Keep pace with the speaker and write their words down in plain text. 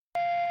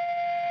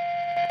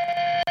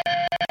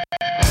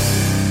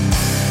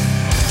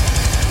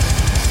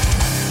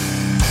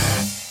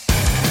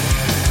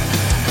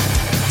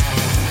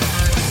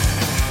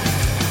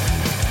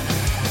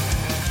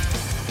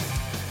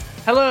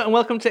Hello and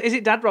welcome to Is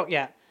It Dad Rock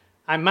Yet?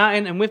 I'm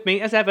Martin and with me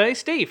as ever is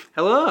Steve.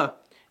 Hello.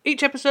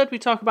 Each episode we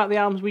talk about the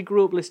albums we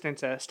grew up listening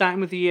to, starting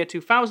with the year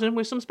 2000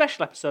 with some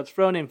special episodes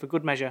thrown in for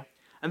good measure.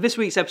 And this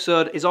week's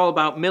episode is all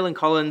about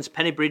Millencolin's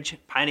Pennybridge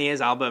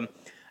Pioneers album.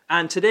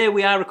 And today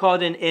we are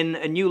recording in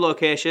a new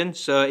location,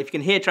 so if you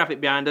can hear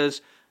traffic behind us,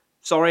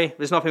 sorry,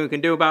 there's nothing we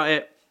can do about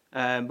it,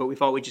 but we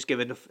thought we'd just give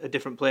a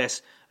different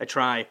place a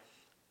try.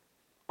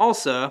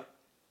 Also,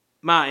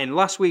 Martin,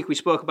 last week we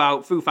spoke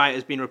about Foo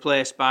Fighters being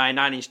replaced by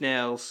Nine Inch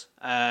Nails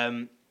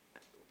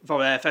for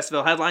their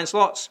festival headline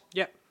slots.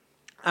 Yep.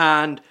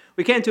 And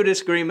we came to a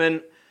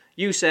disagreement.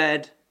 You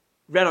said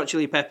Red Hot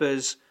Chili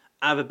Peppers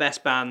are the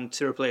best band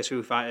to replace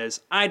Foo Fighters.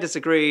 I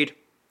disagreed,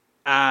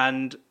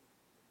 and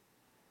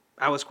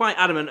I was quite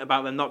adamant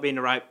about them not being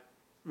the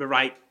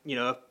right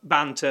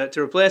band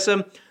to replace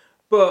them.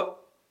 But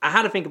I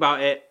had to think about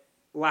it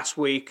last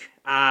week,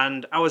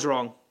 and I was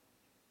wrong.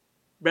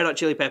 Red Hot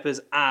Chili Peppers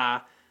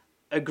are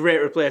a great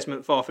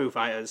replacement for Foo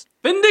Fighters.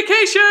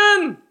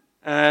 Vindication!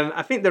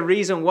 I think the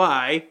reason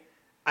why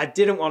I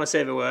didn't want to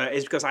say the word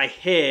is because I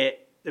hate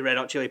the Red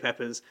Hot Chili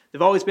Peppers.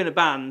 They've always been a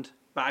band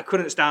that I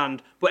couldn't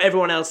stand, but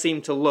everyone else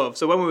seemed to love.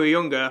 So when we were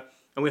younger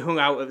and we hung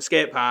out at the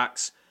skate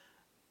parks,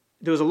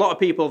 there was a lot of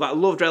people that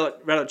loved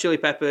Red Hot Chili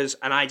Peppers,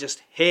 and I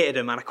just hated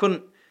them, and I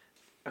couldn't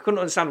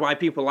understand why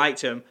people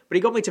liked them. But it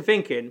got me to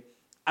thinking: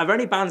 are there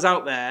any bands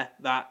out there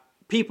that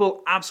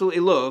people absolutely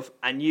love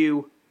and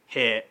you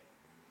hate?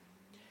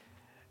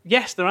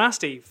 Yes, there are,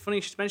 Steve. Funny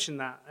you should mention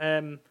that.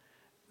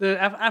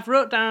 I've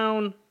wrote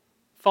down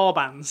 4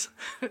 bands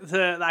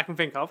that I can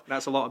think of.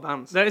 That's a lot of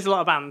bands. There is a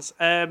lot of bands.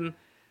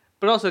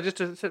 But also, just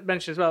to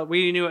mention as well,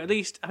 we knew at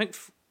least, I think,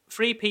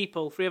 3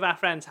 of our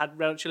friends had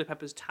Red Hot Chili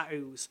Peppers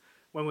tattoos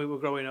when we were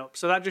growing up.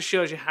 So that just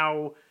shows you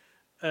how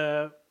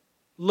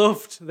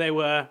loved they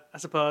were, I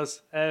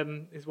suppose,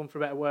 is one for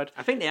a better word.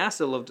 I think they are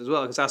still loved as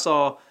well, because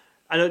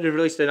I know they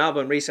released an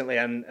album recently,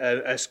 and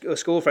a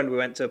school friend we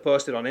went to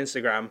posted on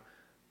Instagram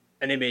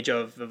an image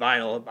of the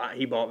vinyl.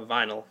 He bought the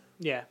vinyl.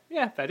 Yeah,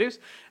 fair dues.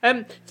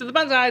 So the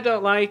bands I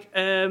don't like,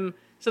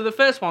 so the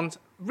first one's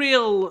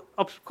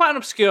quite an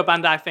obscure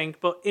band, I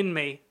think, but In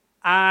Me.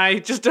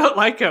 I just don't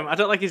like him. I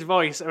don't like his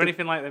voice or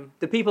anything like them.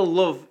 The people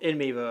love In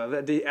Me,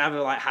 though. They have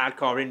like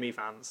hardcore In Me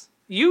fans.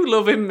 You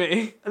love In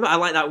Me. I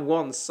like that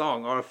one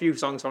song, or a few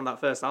songs from that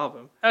first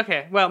album.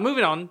 Okay, well,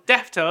 moving on.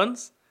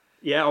 Deftones.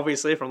 Yeah,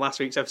 obviously, from last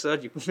week's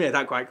episode, you made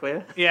that quite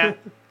clear. Yeah.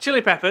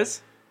 Chili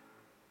Peppers.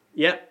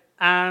 Yep.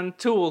 And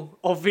Tool,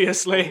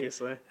 obviously.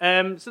 So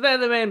they're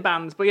the main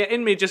bands. But yeah,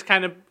 In Me just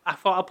kind of, I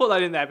thought I'll put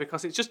that in there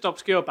because it's just an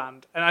obscure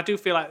band. And I do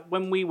feel like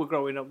when we were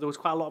growing up, there was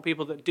quite a lot of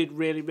people that did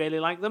really, really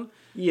like them.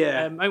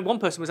 Yeah. One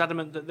person was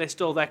adamant that they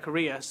stole their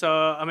career. So,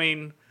 I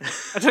mean,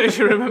 I don't know if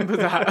you remember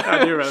that.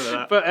 I do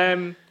remember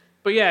that.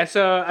 But yeah,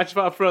 so I just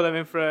thought I'd throw them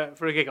in for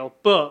a giggle.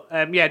 But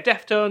yeah,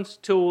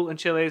 Deftones, Tool and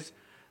Chili's,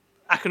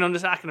 I can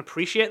understand, I can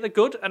appreciate the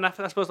good. And I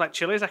suppose like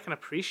Chili's, I can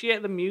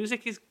appreciate the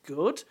music is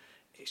good.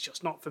 It's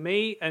just not for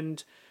me.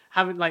 And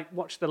having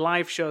watched the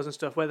live shows and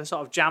stuff where they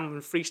sort of jam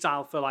and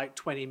freestyle for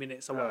 20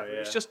 minutes or whatever,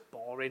 It's just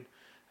boring.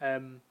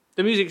 The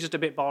music's just a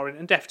bit boring.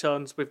 And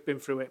Deftones, we've been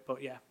through it,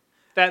 but yeah,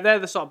 they're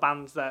the sort of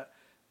bands that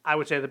I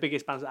would say are the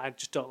biggest bands that I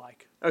just don't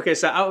like. Okay,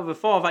 so out of the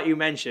 4 that you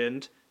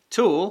mentioned,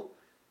 Tool,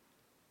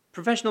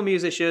 professional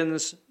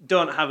musicians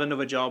don't have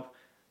another job.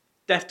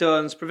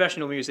 Deftones,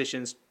 professional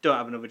musicians don't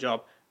have another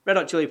job. Red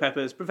Hot Chili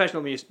Peppers,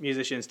 professional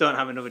musicians don't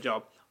have another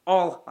job.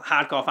 All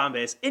hardcore fan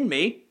base. In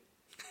Me,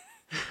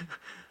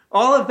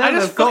 all of them I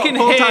just have got fucking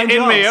full-time hate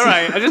jobs. In Me,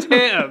 alright? I just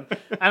hate him.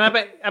 And I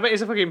bet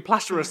he's a fucking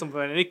plasterer or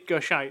something and he could go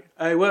shite.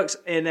 He works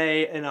in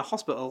a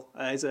hospital.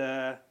 He's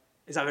either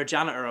a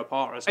janitor or a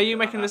porter or something. Are you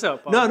making this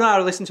up? Or? No,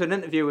 I listened to an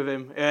interview with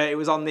him. It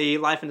was on the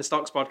Life in the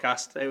Stocks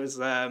podcast. It was,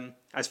 I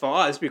just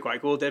thought, this would be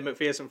quite cool. Dave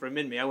McPherson from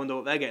In Me. I wonder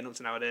what they're getting up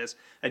to nowadays.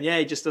 And yeah,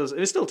 he just does. It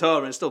was still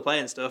touring, still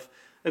playing stuff.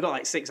 They've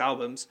got 6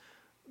 albums.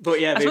 But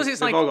yeah,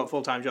 they've all got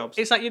full-time jobs.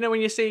 It's like,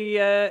 when you see,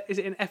 is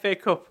it an FA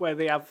Cup where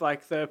they have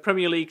the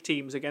Premier League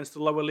teams against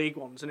the lower league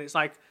ones, and it's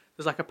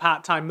there's a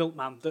part-time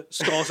milkman that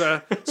scores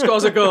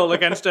a goal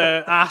against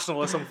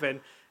Arsenal or something.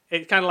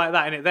 It's kind of like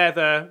that, isn't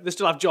it? They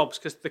still have jobs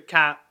because they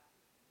can't.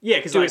 Yeah,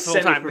 because do it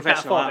full time.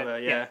 professional, aren't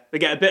they? Yeah, they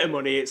get a bit of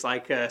money. It's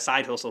like a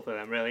side hustle for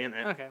them, really, isn't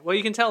it? Okay, well,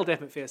 you can tell Dave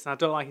McPherson. I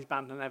don't like his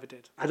band. I never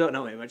did. I don't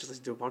know him. I just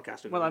listen to a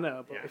podcast with him. Well, I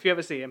know, but if you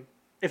ever see him,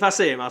 if I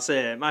see him, I'll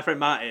say my friend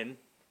Martin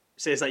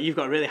says that you've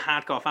got a really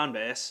hardcore fan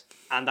base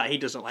and that he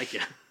doesn't like you.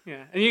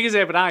 Yeah, and you can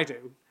say, but I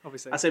do,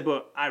 obviously. I said,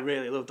 but I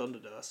really loved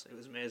Underdose. It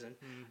was amazing.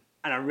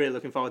 And I'm really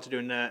looking forward to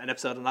doing an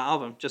episode on that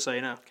album, just so you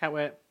know. Can't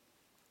wait.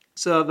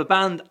 So the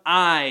band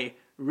I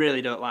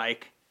really don't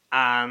like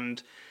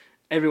and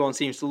everyone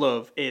seems to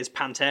love is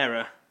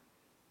Pantera.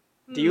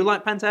 Do you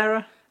like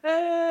Pantera?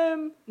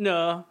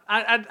 No.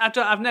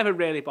 I've never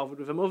really bothered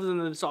with them, other than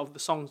the sort of the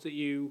songs that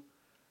you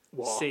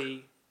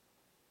see.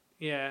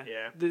 Yeah.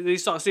 They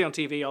sort of see on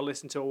TV or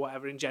listen to or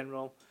whatever in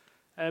general.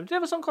 Do they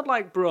have a song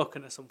called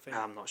Broken or something?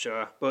 I'm not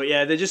sure. But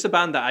yeah, they're just a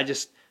band that I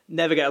just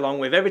never get along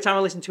with. Every time I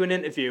listen to an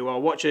interview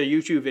or watch a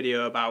YouTube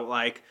video about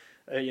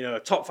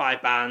top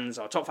 5 bands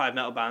or top 5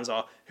 metal bands,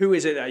 or who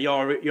is it that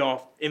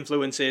your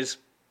influences,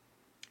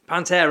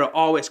 Pantera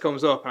always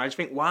comes up, and I just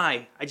think,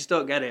 why? I just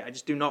don't get it. I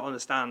just do not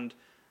understand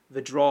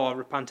the draw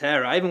of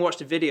Pantera. I even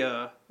watched a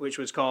video which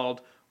was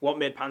called "What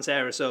Made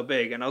Pantera So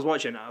Big," and I was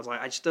watching it. I was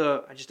like, I just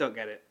don't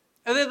get it.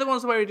 Are they the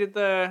ones where he did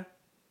the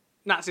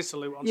Nazi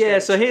salute on stage? Yeah.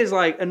 So here's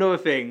like another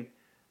thing.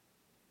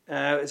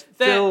 It's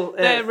Phil.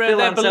 Their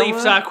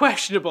beliefs are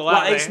questionable,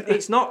 aren't they?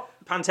 It's not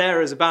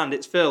Pantera as a band.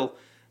 It's Phil.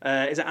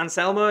 Is it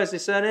Anselmo? Is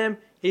his surname?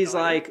 He's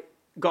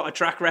got a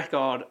track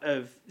record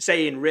of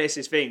saying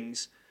racist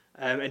things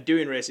and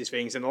doing racist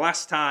things. And the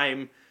last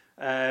time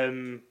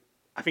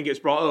I think it was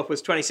brought up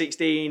was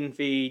 2016,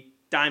 the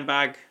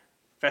Dimebag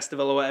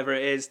Festival or whatever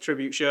it is,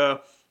 tribute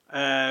show.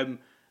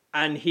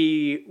 And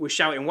he was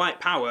shouting white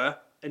power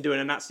and doing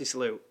a Nazi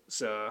salute.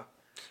 So,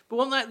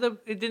 but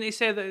didn't he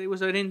say that it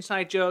was an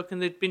inside joke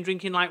and they'd been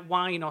drinking like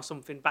wine or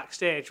something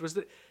backstage?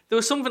 There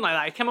was something like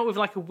that. He came up with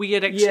like a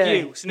weird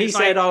excuse. Yeah, he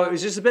said, it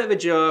was just a bit of a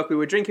joke. We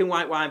were drinking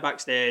white wine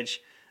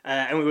backstage,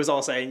 and we was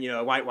all saying,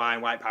 white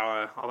wine, white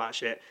power, all that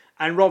shit.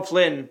 And Rob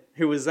Flynn,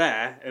 who was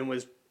there and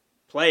was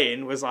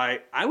playing, was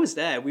like, I was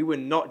there. We were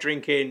not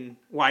drinking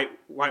white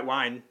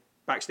wine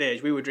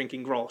backstage. We were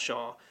drinking Grolsch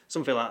or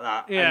something like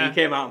that. Yeah. And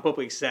he came out in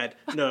public and said,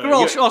 no.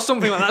 Grolsch or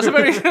something like that.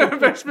 It's a very,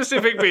 very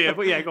specific beer,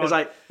 but yeah, go on. It's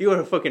like, you're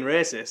a fucking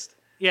racist.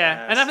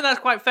 Yeah, and I think that's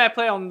quite fair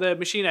play on the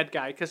Machine Head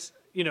guy, because,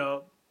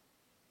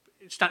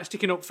 it started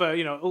sticking up for,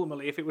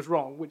 ultimately, if it was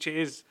wrong, which it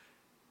is,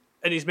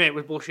 and his mate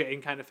was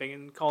bullshitting kind of thing,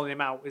 and calling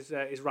him out is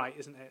right,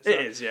 isn't it? So,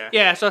 it is, yeah.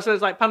 Yeah, so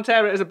it's like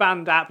Pantera as a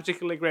band aren't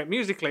particularly great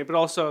musically, but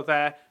also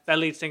their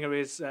lead singer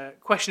is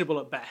questionable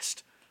at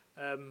best.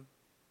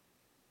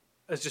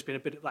 Has just been a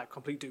bit of like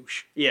complete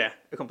douche. Yeah,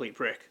 a complete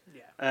prick.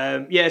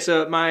 Yeah.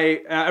 So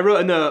I wrote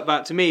a note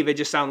that to me they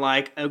just sound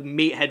like a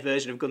meathead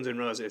version of Guns N'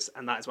 Roses,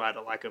 and that's why I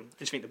don't like them. I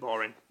just think they're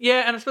boring.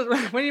 Yeah, and I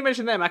suppose when you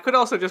mention them, I could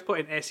also just put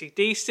in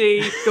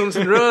AC/DC, Guns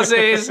N'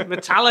 Roses,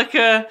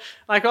 Metallica,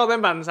 like all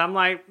them bands. I'm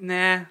like,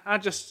 nah, I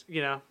just,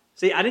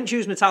 See, I didn't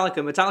choose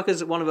Metallica.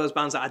 Metallica's one of those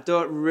bands that I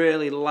don't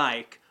really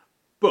like,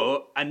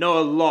 but I know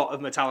a lot of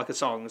Metallica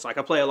songs. Like,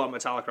 I play a lot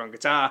of Metallica on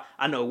guitar.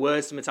 I know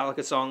words to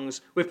Metallica songs.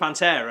 With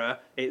Pantera,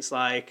 it's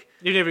like...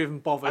 You've never even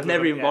bothered I've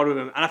never even bothered with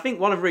them. And I think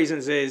one of the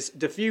reasons is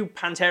the few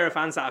Pantera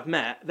fans that I've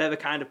met, they're the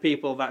kind of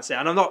people that say...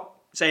 And I'm not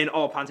saying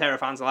all Pantera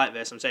fans are like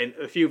this. I'm saying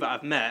a few that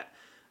I've met,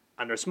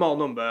 and a small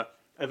number,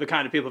 are the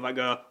kind of people that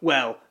go,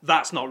 well,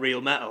 that's not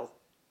real metal.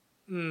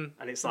 Mm.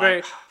 And it's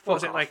like... What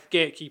was it, like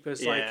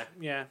gatekeepers? Yeah.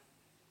 Yeah.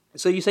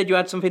 So you said you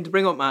had something to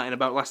bring up, Martin,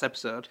 about last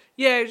episode?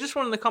 Yeah, it was just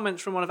one of the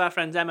comments from one of our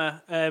friends,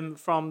 Emma,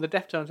 from the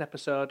Deftones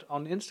episode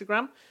on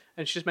Instagram,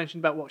 and she just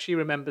mentioned about what she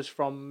remembers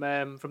from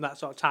that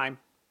sort of time,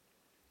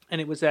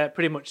 and it was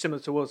pretty much similar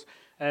to us.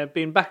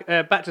 Being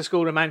back to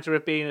school reminds her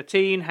of being a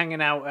teen,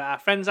 hanging out at our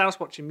friend's house,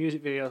 watching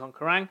music videos on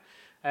Kerrang,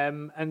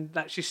 and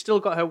that she's still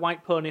got her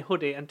White Pony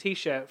hoodie and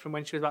T-shirt from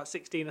when she was about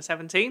 16 or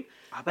 17.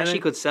 I bet she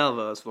could sell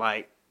those for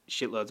like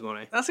shitloads of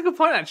money. That's a good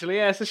point, actually.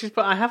 Yeah, so she's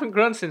put, I haven't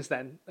grown since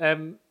then.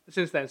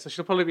 So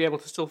she'll probably be able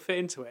to still fit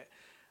into it.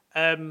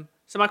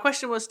 So my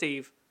question was,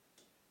 Steve,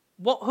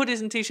 what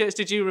hoodies and T-shirts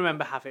did you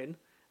remember having,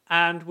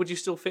 and would you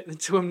still fit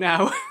into them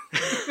now?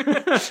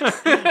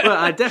 Well,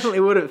 I definitely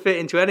wouldn't fit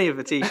into any of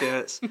the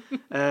T-shirts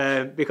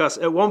because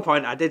at one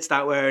point I did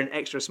start wearing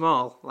extra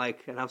small,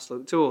 like an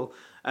absolute tool.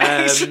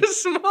 Extra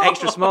small?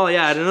 Extra small,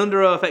 yeah. I had an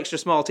Under Oath extra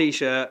small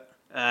T-shirt,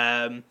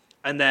 and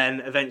then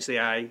eventually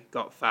I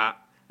got fat,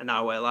 and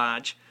now I wear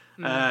large.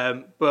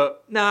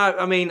 But no,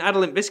 I mean, I had a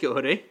Limp Bizkit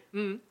hoodie.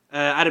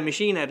 I had a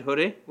Machine Head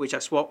hoodie, which I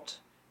swapped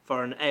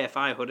for an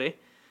AFI hoodie.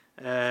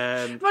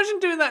 Imagine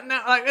doing that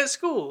now, like at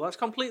school. That's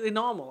completely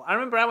normal. I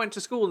remember I went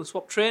to school and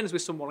swapped trainers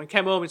with someone and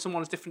came home in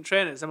someone's different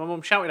trainers, and my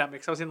mum shouted at me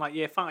because I was in like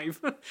year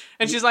 5,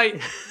 and she's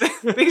like,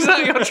 "These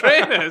aren't your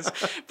trainers."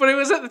 But it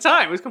was at the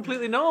time. It was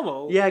completely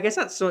normal. Yeah, I guess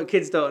that's something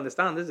kids don't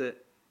understand, is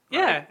it?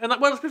 Yeah, and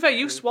well, to be fair,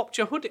 you swapped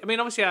your hoodie. I mean,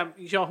 obviously,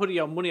 it's your hoodie,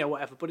 your money, or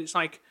whatever. But it's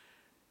like,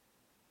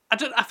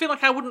 I feel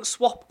like I wouldn't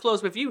swap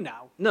clothes with you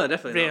now. No,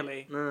 definitely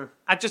really. not. No.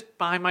 I'd just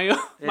buy my own.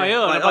 My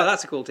own. Like,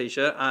 that's a cool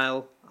T-shirt.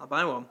 I'll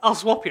buy one. I'll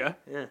swap you.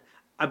 Yeah.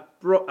 I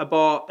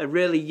bought a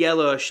really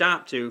yellow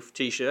Sharptooth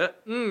T-shirt.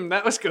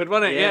 That was good,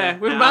 wasn't it? Yeah.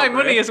 With my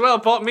money as well,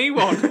 bought me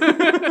one.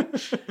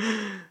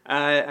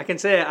 I can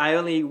say I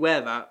only wear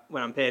that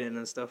when I'm painting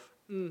and stuff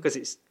because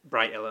it's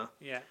bright yellow.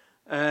 Yeah.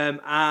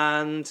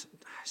 And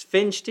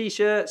Finch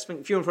T-shirts,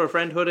 Funeral for a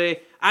Friend hoodie.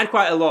 I had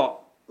quite a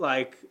lot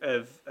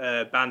of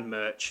band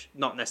merch,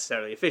 not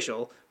necessarily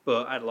official,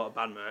 but I had a lot of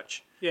band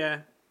merch.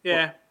 Yeah.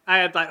 I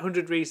had like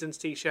 100 Reasons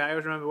T-shirt. I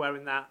always remember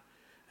wearing that.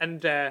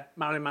 And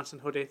Marilyn Manson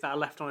hoodie that I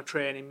left on a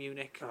train in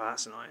Munich. Oh,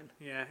 that's annoying.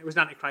 Yeah, it was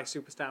an Antichrist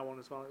Superstar one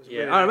as well. It was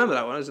really I nice. Remember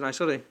that one. It was a nice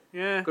hoodie.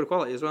 Yeah. Good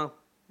quality as well.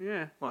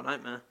 Yeah. What a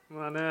nightmare.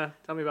 Well, I know.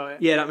 Tell me about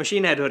it. Yeah, that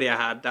Machine Head hoodie I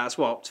had, that I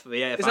swapped for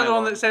the AFI. Is that the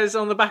one that says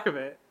on the back of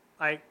it,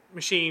 like,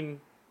 Machine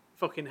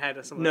fucking Head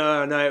or something?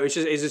 No, it was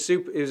a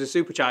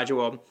supercharger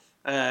one.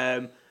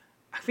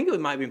 I think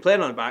it might have been played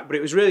on the back, but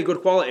it was really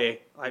good quality,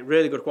 like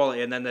really good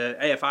quality. And then the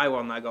AFI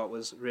one that I got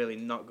was really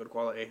not good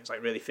quality. It's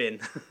like really thin.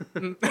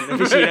 And the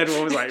machine head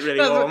one was like really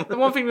warm. The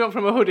one thing we got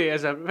from a hoodie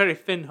is a very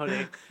thin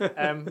hoodie.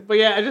 But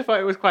yeah, I just thought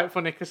it was quite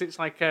funny because it's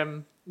like,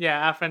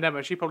 our friend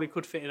Emma, she probably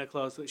could fit in her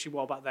clothes that she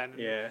wore back then.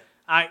 Yeah.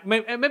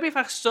 Maybe if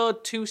I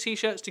sewed 2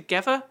 t-shirts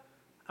together,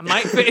 I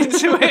might fit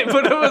into it.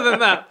 But other than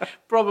that,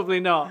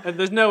 probably not. And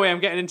there's no way I'm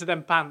getting into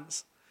them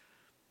pants.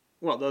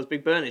 What, those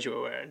big burners you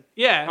were wearing?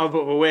 Yeah. Oh,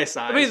 but the waist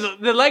size. I mean,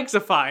 the legs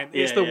are fine.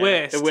 It's the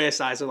waist. The waist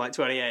size was like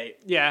 28.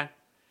 Yeah.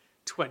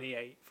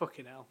 28.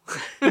 Fucking hell.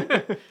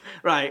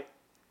 Right.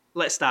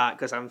 Let's start,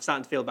 because I'm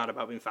starting to feel bad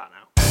about being fat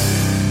now.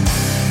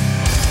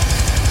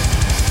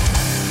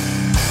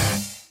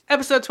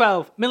 Episode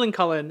 12,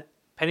 Millencolin,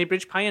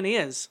 Pennybridge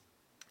Pioneers.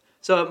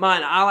 So,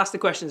 mine, I'll ask the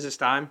questions this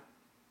time,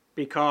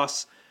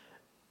 because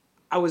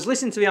I was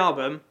listening to the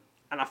album,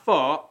 and I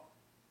thought,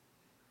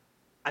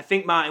 I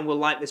think Martin will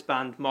like this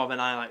band more than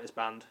I like this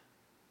band.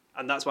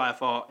 And that's why I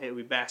thought it would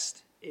be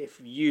best if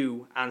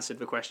you answered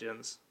the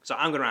questions. So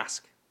I'm going to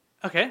ask.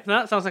 Okay,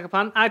 that sounds like a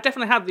plan. I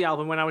definitely had the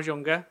album when I was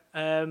younger.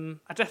 I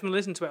definitely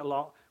listened to it a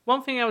lot.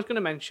 One thing I was going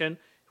to mention,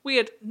 we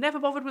had never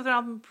bothered with an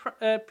album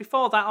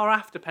before that or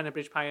after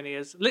Pennybridge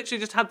Pioneers. Literally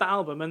just had that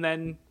album and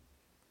then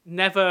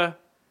never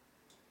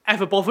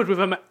ever bothered with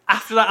them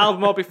after that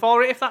album or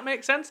before it, if that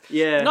makes sense.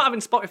 Yeah. Not having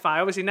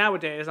Spotify, obviously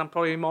nowadays I'm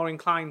probably more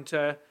inclined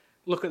to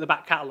look at the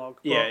back catalogue.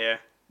 Yeah.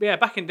 Yeah,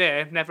 back in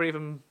day, never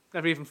even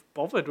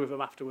bothered with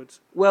them afterwards.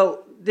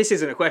 Well, this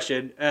isn't a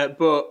question,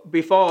 but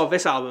before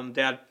this album,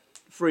 they had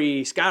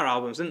 3 ska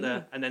albums, didn't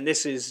there? And then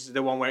this is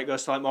the one where it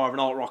goes to like more of an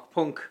alt-rock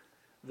punk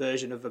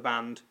version of the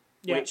band,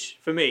 which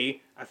for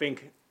me, I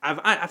think I've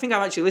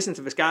actually listened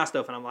to the ska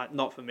stuff and I'm like,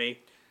 not for me.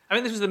 I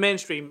mean, this was the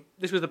mainstream.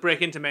 This was the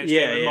break into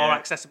mainstream and more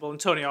accessible, and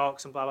Tony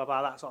Hawk's and blah, blah,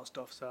 blah, that sort of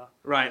stuff. So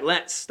Right,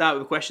 let's start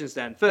with questions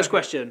then. First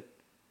question.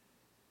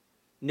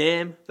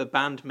 Name the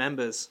band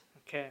members.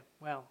 Okay,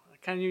 well,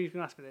 you can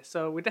ask me this.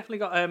 So we definitely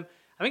got, I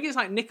think it's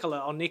like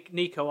Nicola or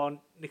Nico or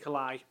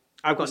Nikolai.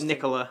 I've got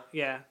Nicola.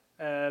 Yeah,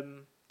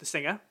 the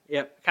singer.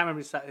 Yep. I can't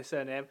remember his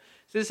surname.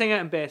 So the singer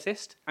and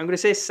bassist. I'm going to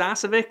say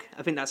Sarcevic.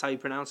 I think that's how you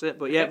pronounce it.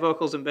 But yeah,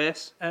 vocals and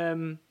bass.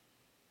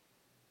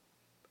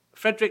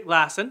 Fredrik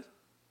Larsson.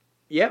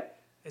 Yep.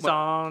 Is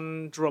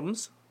on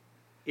drums.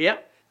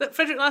 Yep.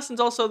 Fredrik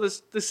Larsson's also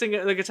the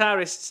singer, the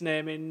guitarist's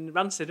name in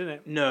Rancid, isn't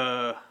it?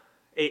 No.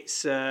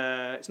 It's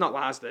not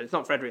Larsden. It's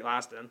not Fredrik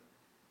Larsden.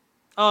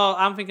 Oh,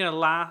 I'm thinking of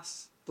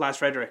Lars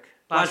Fredrik.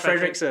 Lars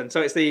Fredriksson. So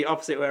it's the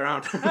opposite way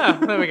around. Oh,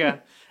 there we go.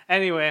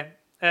 Anyway,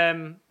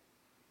 so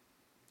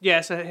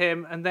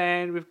him, and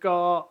then we've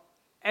got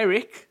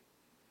Eric.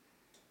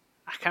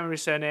 I can't remember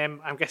his surname.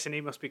 I'm guessing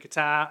he must be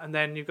guitar. And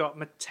then you've got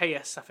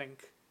Mateus, I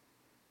think.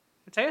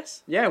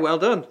 Mateus? Yeah, well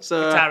done.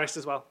 So guitarist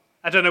as well.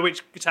 I don't know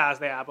which guitars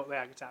they are, but they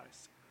are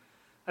guitarists.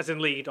 As in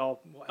lead or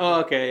whatever. Oh,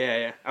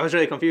 okay, yeah. I was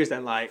really confused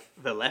then, like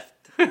the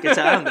left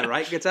guitar and the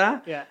right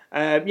guitar. Yeah.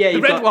 The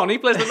red one, he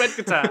plays the red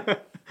guitar.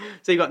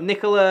 So you've got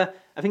Nicola,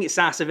 I think it's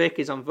Sarcevic,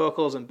 is on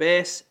vocals and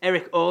bass.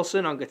 Eric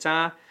Olsen on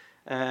guitar.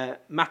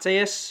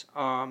 Matthias,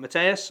 Farm,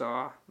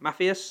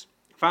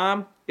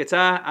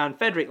 guitar. And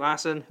Fredrik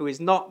Larsson, who is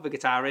not the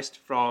guitarist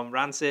from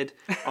Rancid,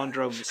 on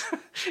drums.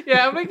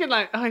 Yeah, I'm thinking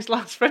like, it's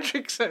Lars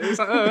Fredriksson. It's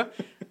like, oh.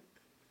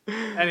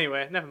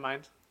 Anyway, never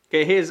mind.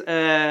 Okay, here's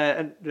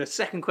the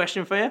second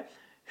question for you.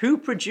 Who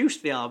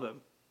produced the album?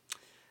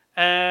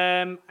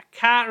 I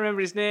can't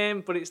remember his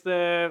name, but it's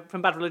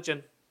from Bad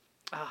Religion.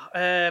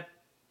 Yeah,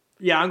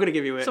 I'm going to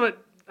give you it.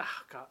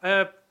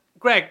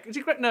 Greg. Is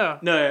it Greg? No.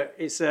 No,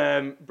 it's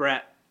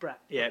Brett. Brett.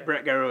 Yeah,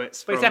 Brett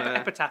Gerowitz. But it's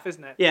Epitaph,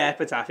 isn't it? Yeah,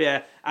 Epitaph,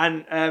 yeah.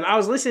 And I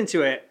was listening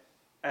to it,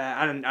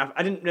 and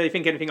I didn't really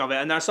think anything of it.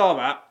 And I saw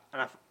that,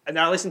 and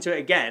then I listened to it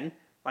again,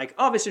 like,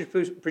 oh, this is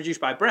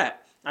produced by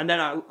Brett. And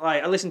then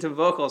I listened to the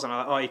vocals, and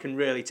I'm like, oh, you can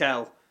really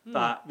tell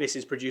that this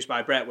is produced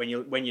by Brett when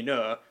you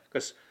know,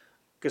 because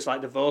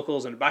like the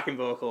vocals and the backing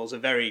vocals are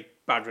very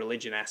Bad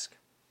Religion-esque.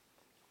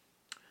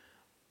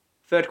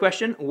 Third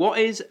question, what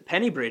is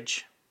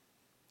Pennybridge?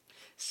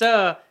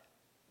 So,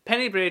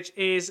 Pennybridge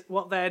is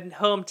what their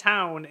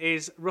hometown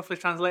is roughly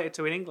translated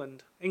to in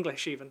England.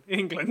 English, even. In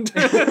England.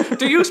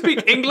 Do you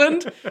speak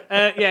England?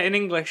 Yeah, in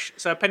English.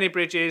 So,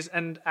 Pennybridge is,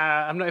 and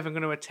I'm not even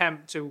going to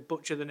attempt to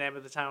butcher the name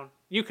of the town.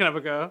 You can have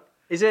a go.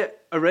 Is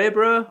it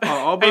Arabra or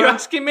Arbra? Are you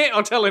asking me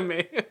or telling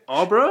me?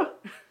 Arbra?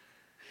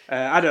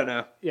 I don't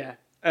know. Yeah.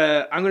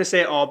 I'm going to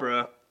say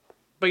Arbra.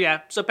 But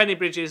yeah, so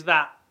Pennybridge is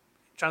that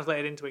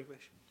translated into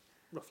English,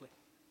 roughly.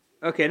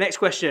 Okay, next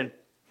question.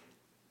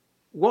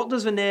 What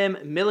does the name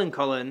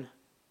Millencolin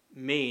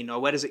mean, or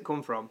where does it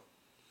come from?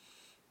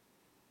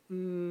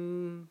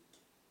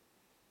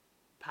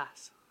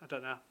 Pass. I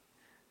don't know.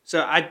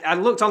 So I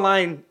looked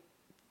online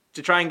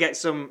to try and get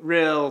some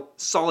real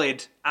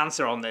solid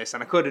answer on this,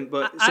 and I couldn't.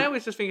 But I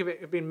always just think of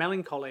it being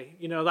melancholy,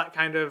 that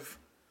kind of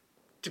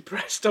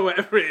depressed or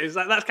whatever it is.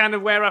 Like, that's kind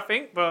of where I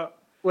think, but...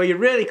 Well, you're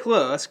really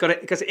close,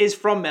 because it is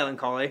from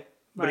melancholy,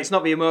 but It's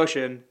not the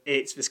emotion,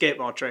 it's the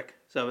skateboard trick.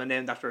 So they're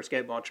named after a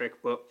skateboard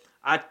trick. But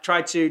I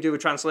tried to do a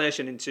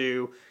translation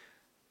into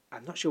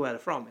I'm not sure where they're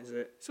from. Is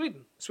it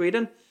Sweden.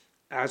 Sweden?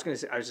 I was going to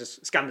say, I was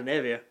just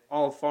Scandinavia,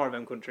 all 4 of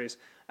them countries.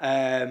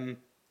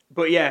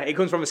 But yeah, it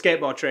comes from a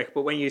skateboard trick.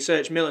 But when you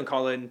search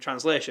Millencolin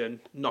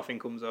translation, nothing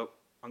comes up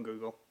on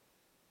Google.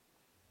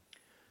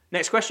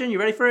 Next question, you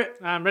ready for it?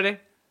 I'm ready.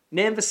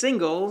 Name the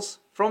singles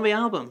from the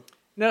album.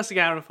 No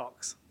Cigar and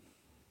Fox.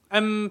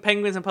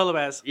 Penguins and Polar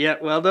Bears. Yeah,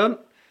 well done.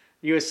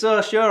 You were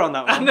so sure on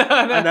that one. No.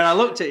 And then I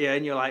looked at you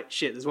and you're like,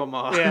 shit, there's one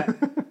more. Yeah.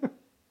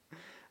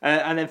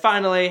 And then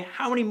finally,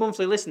 how many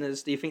monthly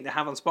listeners do you think they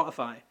have on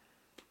Spotify?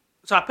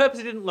 So I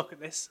purposely didn't look at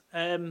this.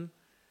 And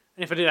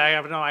if I did, I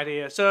have no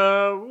idea.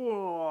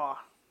 So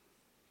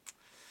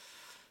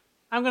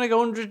I'm going to go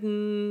 100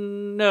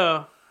 and...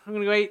 No. I'm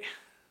going to go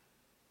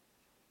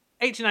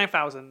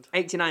 89,000.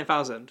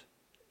 89,000.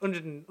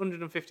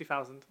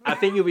 150,000. I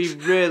think you'll be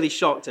really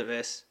shocked at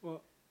this.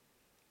 What?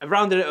 I've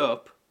rounded it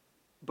up,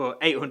 but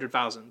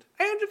 800,000.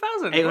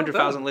 800,000?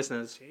 800,000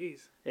 listeners. Jeez.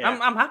 Yeah.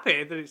 I'm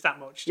happy that it's that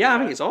much. Yeah, I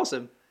think it's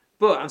awesome.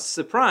 But I'm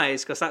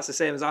surprised because that's the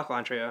same as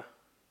Alkaline Trio.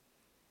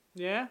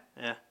 Yeah?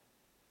 Yeah.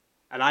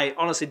 And I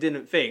honestly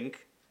didn't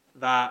think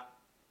that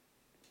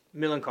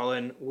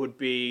Millencolin would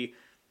be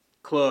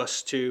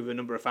close to the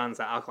number of fans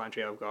that Alkaline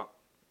Trio have got.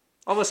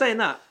 Although saying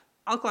that,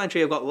 Alkaline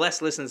Trio got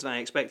less listeners than I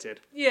expected.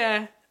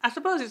 Yeah. I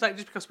suppose it's like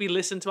just because we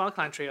listen to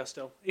Alkaline Trio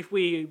still. If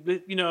we,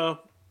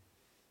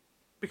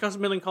 because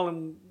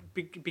Millencolin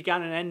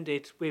began and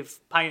ended with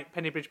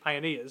Pennybridge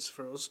Pioneers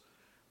for us,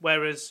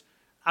 whereas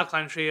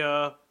Alkaline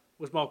Trio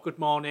was more Good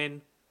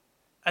Morning,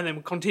 and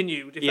then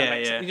continued, if that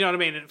makes sense. You know what I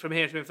mean? And From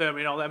Here to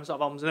Infirmary and all them sort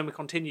of albums, and then we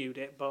continued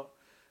it.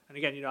 And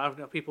again, I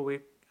know people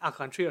with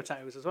Alkaline Trio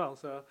tattoos as well,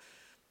 so...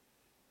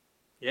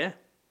 Yeah.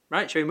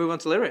 Right, shall we move on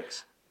to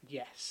lyrics?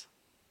 Yes.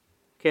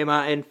 Okay,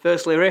 Martin,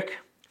 first lyric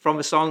from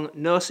the song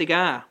No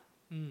Cigar.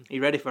 Are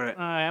you ready for it?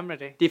 I am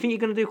ready. Do you think you're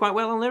going to do quite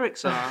well on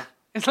lyrics? Or?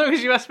 As long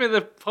as you ask me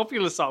the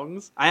popular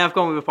songs. I have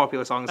gone with the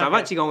popular songs. Okay. I've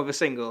actually gone with the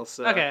singles.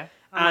 So. Okay.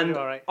 And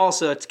all right.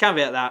 also, to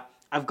caveat that,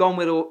 I've gone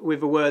with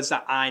the words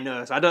that I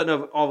know. So I don't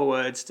know all the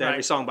words to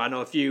every song, but I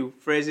know a few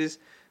phrases.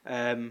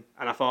 And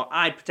I thought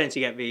I'd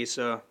potentially get these,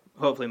 so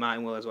hopefully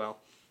Martin will as well.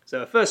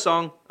 So first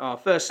song, or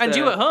first... And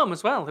you at home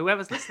as well,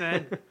 whoever's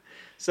listening.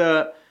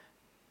 So,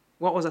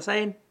 what was I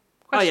saying?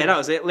 Question. Oh yeah, that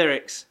was it.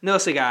 Lyrics. No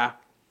cigar.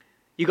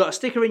 You got a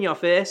sticker in your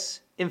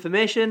face.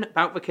 Information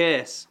about the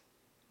case.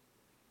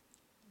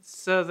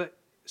 So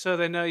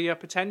they know your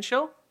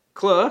potential?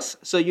 Close,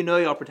 so you know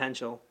your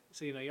potential.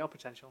 So you know your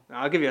potential.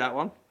 I'll give you that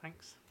one.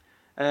 Thanks.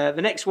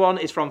 The next one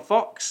is from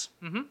Fox.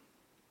 Mm-hmm.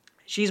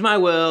 She's my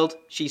world.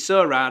 She's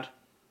so rad.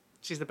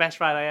 She's the best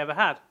ride I ever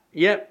had.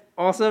 Yep,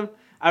 awesome.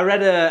 I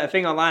read a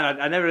thing online.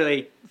 I never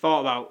really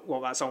thought about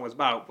what that song was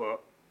about,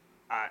 but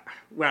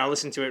when I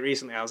listened to it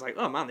recently, I was like,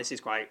 oh man, this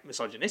is quite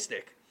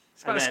misogynistic.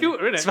 It's about a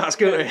scooter, isn't it? It's about a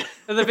scooter.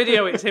 In the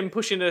video, it's him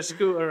pushing a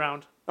scooter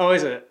around. Oh,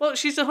 is it? Well,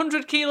 she's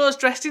 100 kilos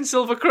dressed in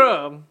silver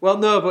chrome. Well,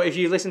 no, but if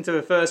you listen to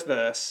the first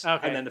verse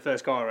Okay. and then the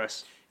first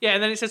chorus. Yeah,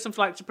 and then it says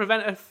something like, to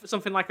prevent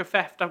something like a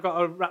theft, I've got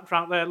her wrapped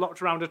around there,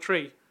 locked around a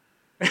tree.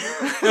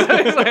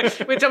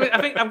 Which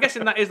I'm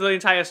guessing that is the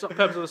entire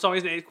purpose of the song,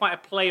 isn't it? It's quite a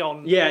play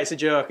on. Yeah, it's a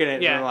joke, isn't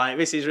it? Yeah. So, like,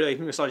 this is really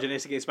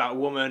misogynistic. It's about a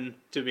woman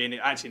to be in it.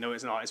 Actually, no,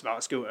 it's not. It's about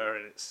a scooter,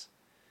 and it's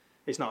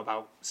not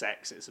about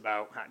sex. It's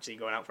about actually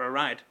going out for a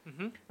ride.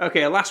 Mm-hmm.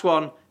 Okay, last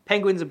one.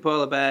 Penguins and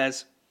Polar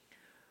Bears.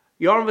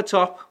 You're on the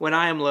top when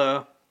I am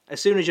low.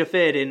 As soon as you're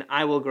fading,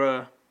 I will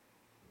grow.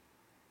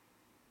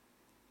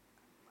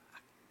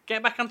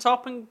 Get back on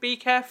top and be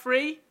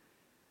carefree?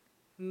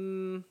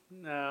 No.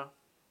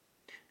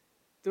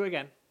 Do it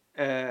again.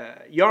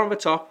 You're on the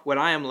top when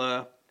I am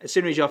low. As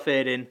soon as you're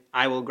fading,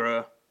 I will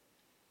grow.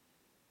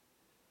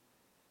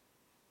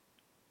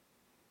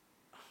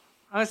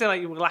 I would say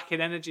like you were lacking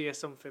energy or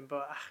something,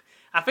 but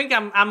I think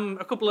I'm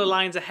a couple of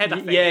lines ahead, I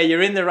think. Yeah,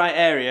 you're in the right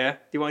area.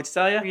 Do you want me to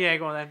tell you? Yeah,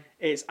 go on then.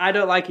 It's I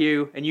don't like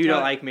you and you don't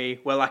Yeah. like me.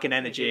 We're lacking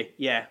energy.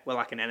 Yeah, we're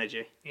lacking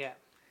energy. Yeah.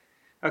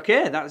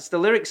 Okay, that's the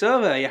lyrics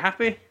over. Are you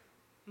happy?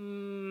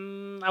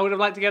 I would have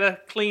liked to get a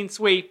clean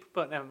sweep,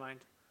 but never mind.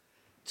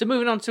 So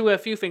moving on to a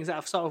few things that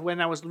I've sort of, when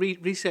I was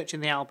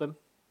researching the album,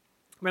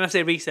 when I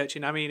say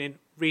researching, I mean in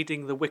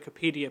reading the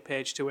Wikipedia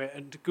page to it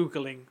and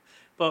Googling,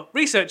 but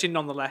researching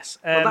nonetheless.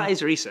 Well, that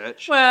is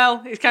research.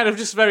 Well, it's kind of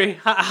just very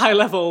high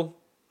level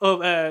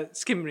of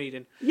skim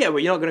reading. Yeah, but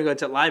you're not going to go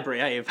to the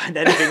library, are you, find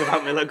anything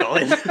about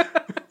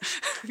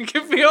Millencolin?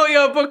 Give me all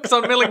your books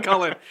on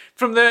Millencolin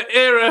from the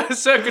era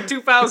circa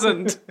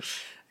 2000.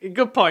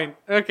 Good point.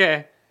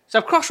 Okay. So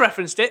I've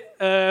cross-referenced it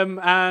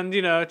and,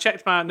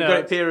 checked my notes. Got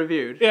it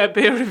peer-reviewed? Yeah,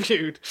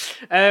 peer-reviewed.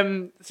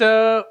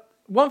 So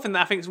one thing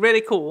that I think is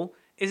really cool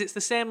is it's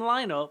the same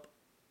lineup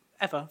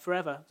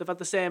forever. They've had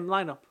the same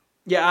lineup.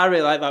 Yeah, I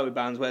really like that with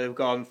bands where they've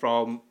gone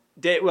from,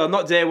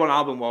 not day one,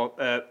 album one,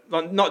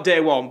 not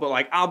day one, but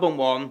like album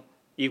one,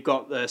 you've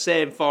got the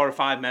same 4 or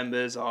 5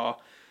 members or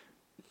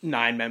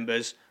 9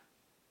 members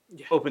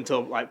up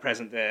until like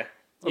present day.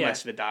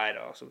 Unless they died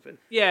or something.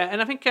 Yeah, and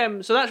I think,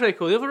 so that's really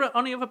cool. The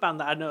only other band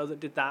that I know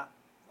that did that,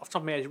 off the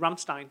top of my head, is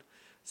Rammstein.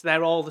 So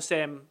they're all the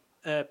same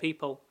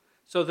people.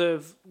 So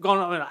they've gone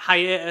on a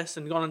hiatus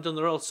and gone and done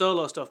their old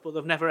solo stuff, but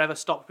they've never ever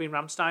stopped being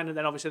Rammstein. And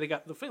then obviously I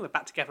think they're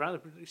back together. They'll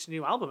release a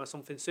new album or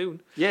something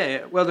soon.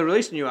 Yeah. Well, they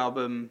released a new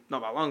album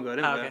not that long ago,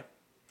 didn't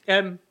they?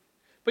 Okay.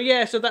 But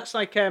yeah, so that's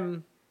like.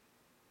 So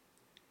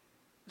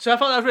I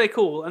thought that was really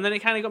cool, and then it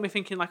kind of got me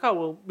thinking, like, oh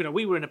well, you know,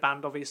 we were in a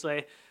band,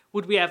 obviously.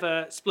 Would we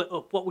ever split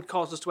up? What would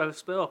cause us to ever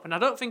split up? And I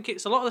don't think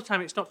it's a lot of the time.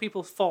 It's not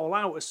people fall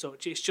out as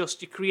such. It's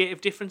just your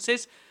creative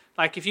differences.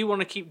 Like, if you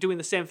want to keep doing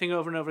the same thing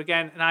over and over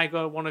again, and I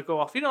want to go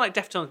off, you know, like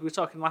Deftones, we were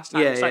talking last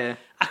time. Like,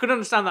 I could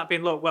understand that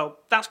being, look, well,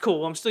 that's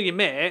cool, I'm still your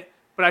mate,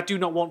 but I do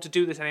not want to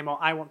do this anymore.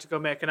 I want to go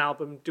make an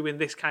album doing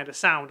this kind of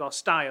sound or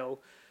style.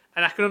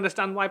 And I can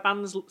understand why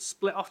bands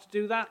split off to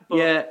do that. But...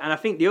 Yeah, and I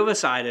think the other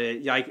side of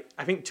it, like,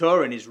 I think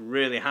touring is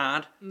really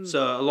hard.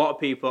 So a lot of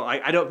people,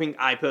 I don't think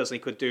I personally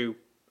could do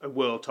a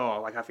world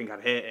tour. Like, I think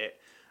I'd hate it.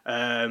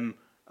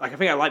 Like, I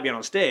think I like being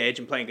on stage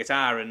and playing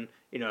guitar and,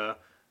 you know,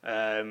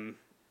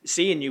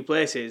 seeing new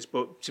places,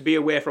 but to be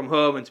away from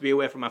home and to be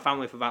away from my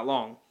family for that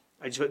long,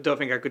 I just don't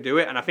think I could do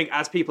it. And I think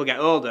as people get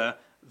older,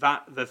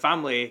 that the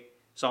family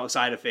sort of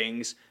side of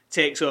things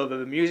takes over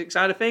the music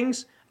side of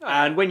things. Oh.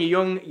 And when you're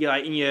young, you're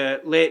like in your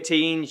late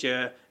teens,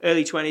 your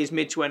early 20s,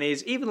 mid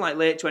 20s, even like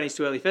late 20s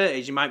to early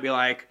 30s, you might be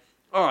like,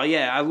 oh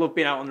yeah, I love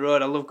being out on the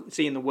road, I love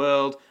seeing the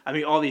world, I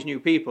meet all these new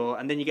people.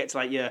 And then you get to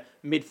like your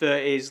mid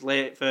 30s,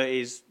 late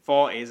 30s,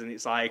 40s, and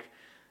it's like,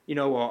 you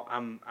know what,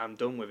 I'm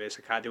done with this,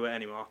 I can't do it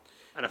anymore.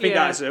 And I think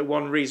that's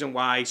one reason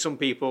why some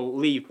people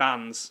leave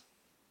bands.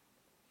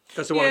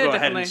 Because they want to go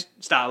ahead and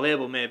start a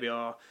label maybe,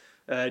 or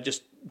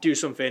just do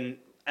something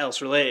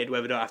else related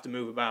where they don't have to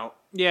move about.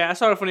 Yeah, I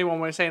saw a funny one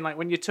where it's saying, like,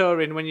 when you're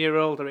touring, when you're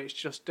older, it's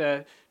just,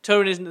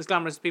 touring isn't as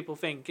glamorous as people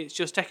think. It's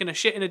just taking a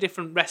shit in a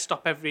different rest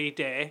stop every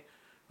day,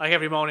 like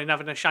every morning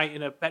having a shite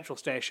in a petrol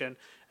station,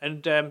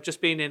 and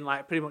just being in,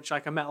 like, pretty much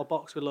like a metal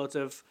box with loads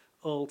of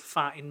old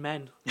farting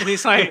men. And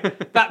it's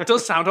like, that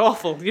does sound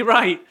awful, you're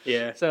right.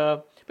 Yeah.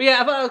 So... But yeah, I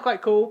thought that was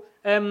quite cool.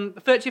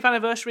 30th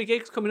anniversary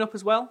gigs coming up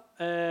as well.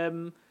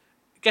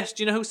 Guess,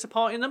 do you know who's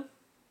supporting them?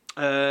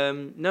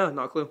 No,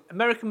 not a clue.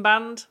 American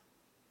band.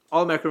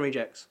 All American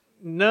Rejects.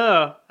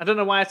 No, I don't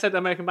know why I said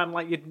American band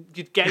like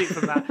you'd get it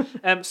from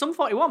that. Sum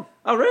 41.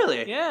 Oh,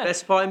 really? Yeah. They're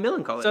supporting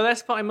Millencolin. So they're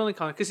supporting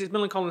Millencolin because it's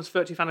Millencolin's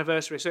 30th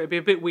anniversary, so it'd be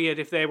a bit weird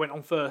if they went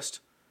on first.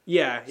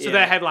 Yeah. So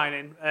they're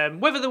headlining.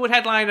 Whether they would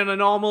headline on a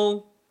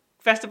normal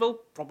festival,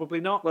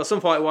 probably not. Well,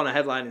 Sum 41 are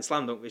headlining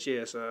Slam Dunk this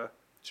year, so...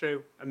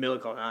 True. And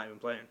Millencolin aren't even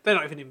playing. They're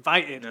not even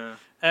invited. No.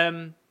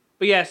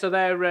 But yeah, so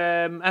they're...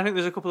 I think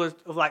there's a couple of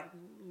like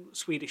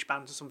Swedish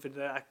bands or something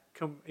that I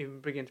can't even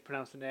begin to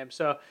pronounce the name.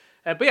 So,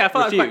 but yeah, I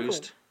thought Refused. that was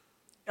quite cool.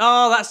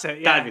 Oh, that's it.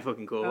 Yeah. That'd be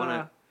fucking cool, wouldn't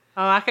it?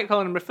 Oh, I kept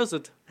calling them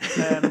Refused.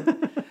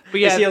 But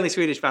yeah, it's the only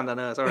Swedish band I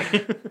know. Sorry.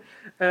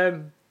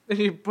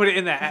 You put it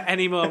in there at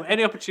any moment,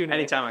 any opportunity.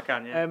 Anytime I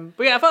can. Yeah.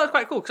 But yeah, I thought it was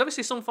quite cool because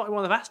obviously Sum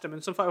 41 have asked them,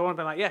 and Sum 41 have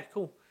been like, yeah,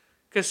 cool,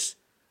 because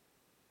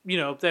you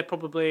know they're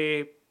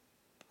probably.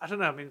 I don't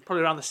know, I mean,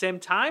 probably around the same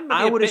time.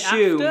 Maybe I would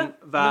assume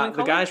that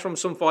the guys from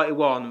Sum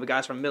 41 and the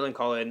guys from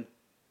Millencolin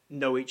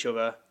know each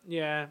other.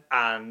 Yeah.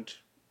 And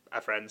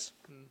are friends.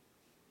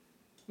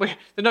 Well,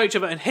 they know each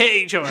other and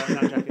hate each other. No,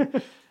 I'm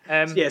joking.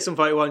 Yeah, Sum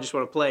 41 just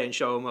want to play and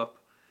show them up.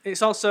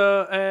 It's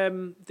also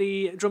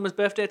the drummer's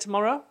birthday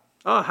tomorrow.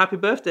 Oh, happy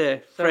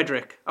birthday,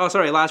 Frederick. Oh,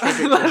 sorry, Lars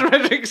Fredrickson. Lars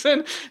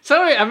Fredrickson.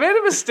 Sorry, I made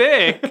a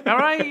mistake. All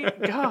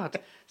right? God.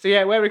 So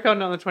yeah, we're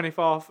recording on the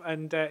 24th,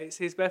 and it's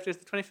his birthday is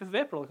the 25th of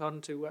April, according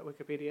to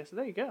Wikipedia. So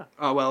there you go.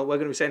 Oh, well, we're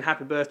going to be saying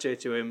happy birthday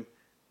to him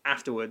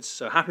afterwards.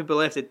 So happy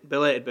belated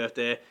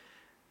birthday,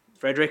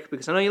 Frederick,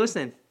 because I know you're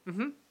listening.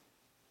 Mm-hmm.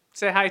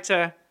 Say hi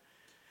to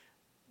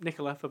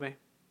Nicola for me.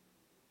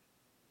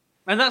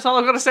 And that's all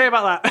I've got to say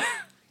about that.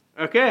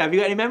 Okay, have you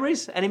got any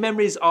memories? Any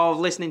memories of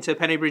listening to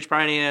Pennybridge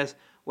Pioneers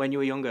when you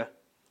were younger?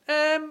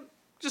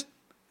 Just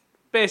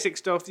basic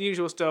stuff, the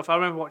usual stuff. I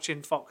remember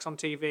watching Fox on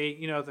TV,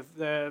 you know,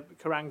 the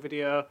Kerrang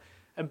video,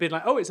 and being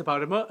like, oh, it's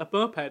about a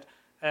moped.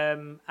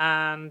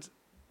 And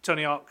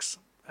Tony Hawk's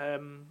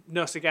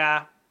No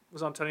Cigar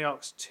was on Tony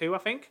Hawk's 2, I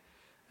think.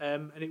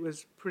 And it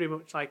was pretty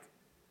much like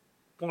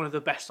one of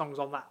the best songs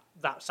on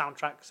that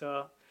soundtrack.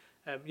 So,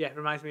 yeah, it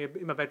reminds me of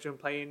in my bedroom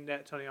playing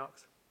Tony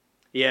Hawk's.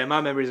 Yeah,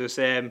 my memories are the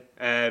same.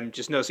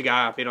 Just No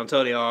Cigar being on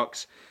Tony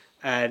Hawk's.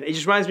 And it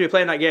just reminds me of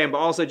playing that game, but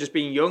also just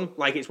being young.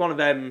 Like, it's one of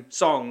them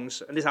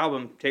songs, and this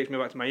album takes me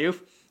back to my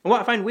youth. And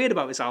what I find weird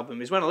about this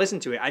album is when I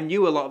listened to it, I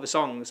knew a lot of the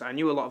songs, I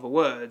knew a lot of the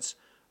words,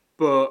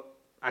 but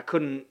I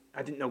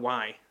didn't know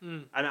why.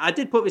 And I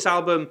did put this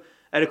album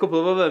and a couple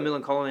of other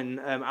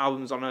Millencolin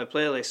albums on a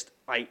playlist,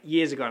 like,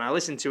 years ago, and I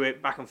listened to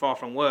it back and forth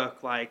from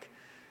work, like,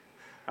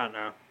 I don't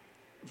know,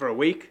 for a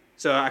week.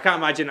 So I can't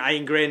imagine I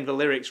ingrained the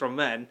lyrics from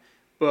then,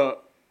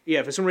 but,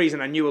 yeah, for some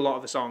reason I knew a lot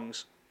of the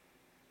songs.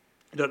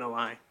 I don't know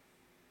why.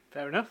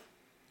 Fair enough.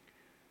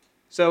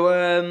 So,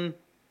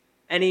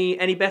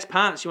 any best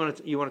parts you want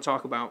to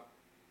talk about?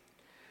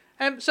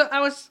 So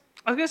I was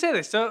going to say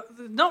this. So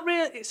not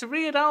really. It's a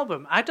weird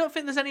album. I don't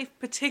think there's any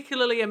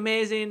particularly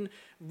amazing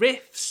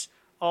riffs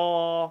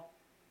or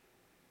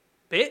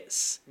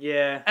bits.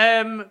 Yeah.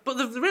 But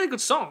they're really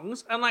good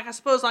songs, and like I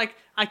suppose like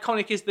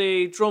iconic is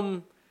the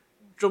drum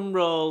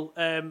roll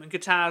and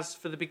guitars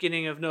for the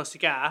beginning of No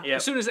Cigar. Yep.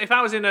 As soon as if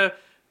I was in a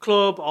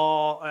club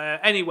or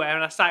anywhere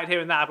and I started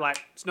hearing that, I'd be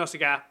like, it's No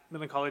Cigar,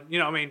 Millencolin. You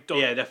know what I mean? Done.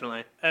 Yeah,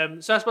 definitely.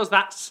 So I suppose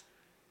that's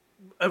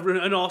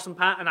an awesome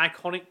part, an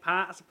iconic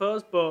part, I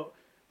suppose, but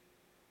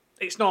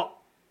it's not.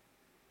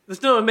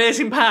 There's no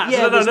amazing parts.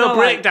 Yeah, there's no like,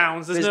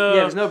 breakdowns.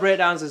 There's no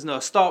breakdowns. There's no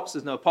stops.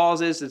 There's no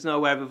pauses. There's no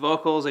where the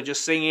vocals are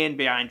just singing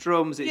behind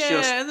drums. It's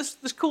just and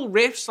there's cool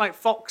riffs. Like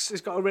Fox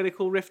has got a really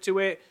cool riff to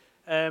it.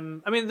 I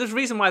mean, there's a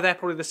reason why they're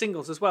probably the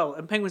singles as well.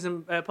 And Penguins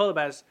and Polar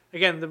Bears,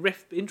 again, the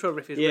intro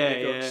riff is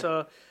really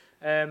good.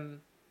 Yeah.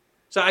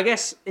 So I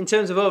guess in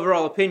terms of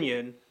overall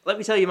opinion, let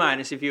me tell you mine,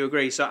 if you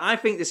agree. So I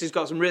think this has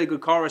got some really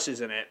good choruses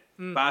in it,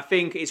 but I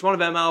think it's one of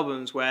them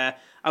albums where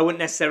I wouldn't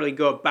necessarily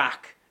go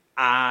back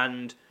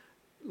and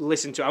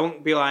listen to. I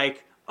wouldn't be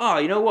like, oh,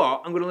 you know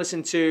what? I'm going to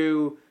listen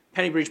to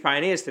Pennybridge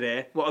Pioneers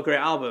today. What a great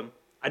album.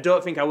 I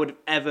don't think I would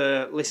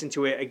ever listen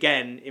to it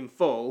again in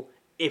full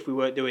if we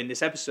weren't doing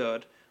this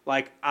episode.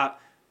 Like, I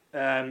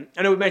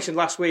know we mentioned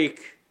last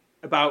week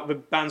about the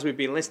bands we've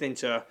been listening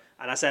to,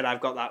 and I said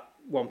I've got that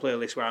one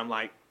playlist where I'm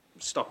like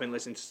stopping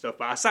listening to stuff,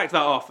 but I sacked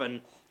that off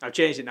and I've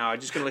changed it now. I'm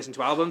just going to listen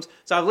to albums.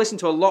 So I've listened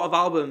to a lot of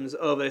albums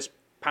over this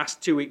past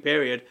 2-week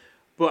period,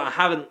 but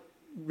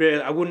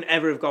I wouldn't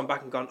ever have gone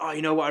back and gone, oh,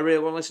 you know what I really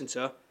want to listen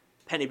to?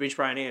 Pennybridge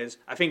Pioneers.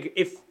 I think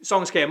if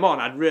songs came on,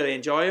 I'd really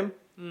enjoy them,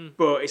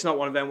 but it's not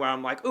one of them where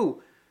I'm like,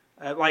 ooh,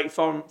 like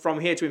from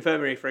Here to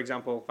Infirmary, for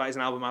example, that is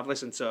an album I'd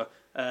listen to.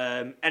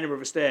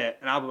 Edinburgh Estate,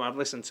 an album I'd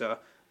listen to.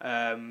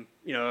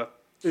 You know,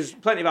 there's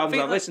plenty of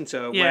albums I've listened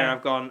to where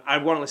I've gone, I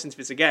want to listen to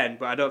this again,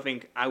 but I don't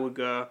think I would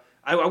go,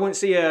 I wouldn't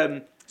see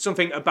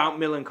something about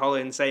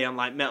Millencolin, say on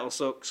like Metal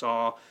Sucks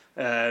or,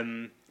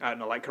 I don't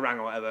know, like Kerrang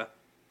or whatever,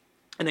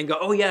 and then go,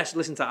 oh yeah, I should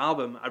listen to that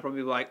album. I'd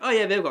probably be like, oh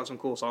yeah, they've got some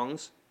cool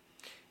songs.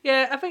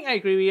 Yeah, I think I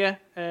agree with you.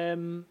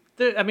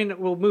 I mean,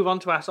 we'll move on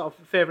to our sort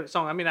of favourite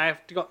song. I mean, I've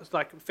got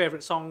like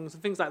favourite songs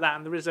and things like that,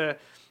 and there is a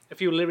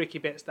few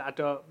lyricy bits that I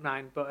don't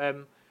mind, but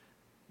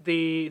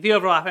the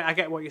overall, I think I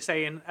get what you're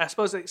saying. I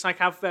suppose it's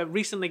like I've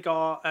recently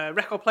got a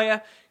record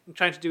player. I'm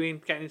trying to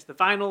getting into the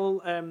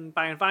vinyl,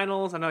 buying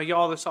vinyls. I know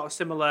you're the sort of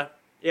similar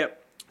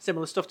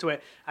stuff to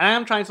it. And I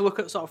am trying to look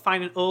at sort of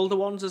finding older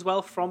ones as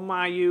well from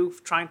my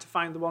youth, trying to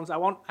find the ones I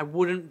want. I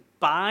wouldn't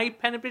buy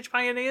Pennybridge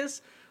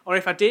Pioneers, or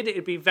if I did,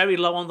 it'd be very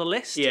low on the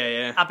list.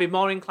 Yeah. I'd be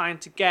more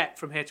inclined to get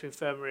From Here to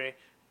Infirmary,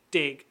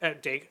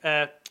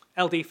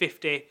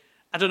 LD50.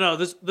 I don't know.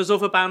 There's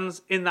other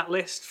bands in that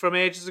list from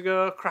ages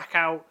ago.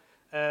 Krakow.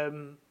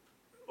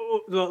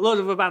 Loads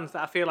of other bands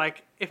that I feel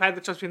like if I had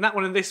the choice between that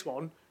one and this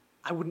one,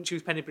 I wouldn't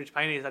choose Pennybridge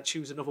Pioneers. I'd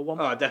choose another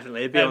one. Oh,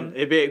 definitely.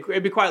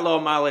 It'd be quite low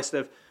on my list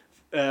of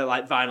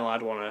like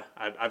vinyl.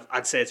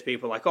 I'd say to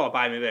people like, oh,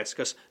 buy me this,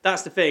 because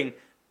that's the thing.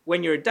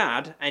 When you're a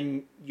dad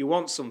and you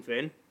want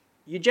something,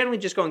 you generally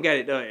just go and get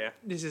it, don't you?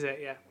 This is it,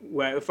 yeah.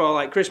 Where for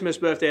like Christmas,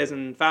 birthdays,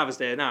 and Father's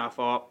Day now, I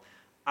thought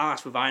I'll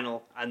ask for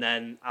vinyl, and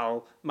then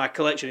my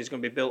collection is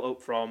going to be built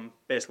up from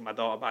basically my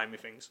daughter buying me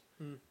things.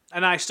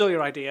 And I stole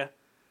your idea,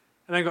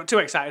 and then got too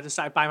excited and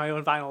started buying my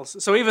own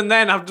vinyls. So even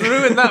then, I've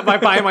ruined that by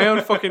buying my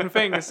own fucking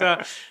thing.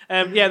 So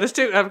there's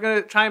two. I'm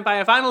going to try and buy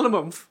a vinyl a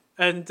month,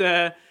 and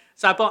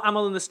so I bought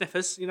Amyl and the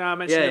Sniffers. You know, I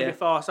mentioned it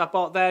before. So I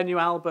bought their new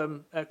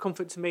album,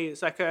 Comfort to Me.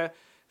 It's like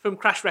from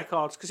Crash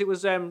Records, because it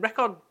was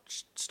Record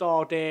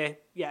Store Day,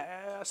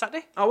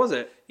 Saturday. Oh, was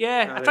it?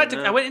 Yeah,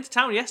 I went into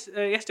town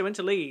yesterday, went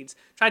to Leeds,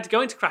 tried to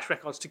go into Crash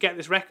Records to get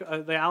this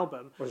the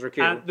album. Was there a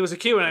queue? And there was a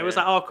queue, and it was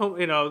like, oh, come,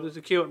 there's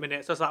a queue at a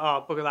minute. So I was like,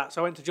 oh, bugger that.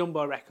 So I went to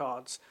Jumbo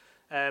Records.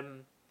 I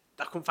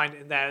couldn't find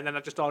it in there, and then I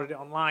just ordered it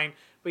online.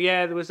 But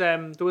yeah, there was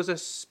a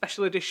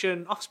special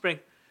edition Offspring.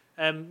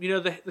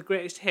 The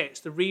greatest hits.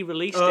 They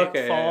re-released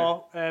it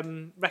for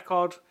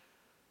Record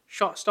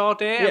Store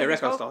Day. Yeah,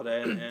 Record Store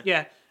Day.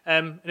 Yeah.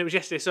 And it was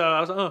yesterday, so I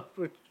was like, oh,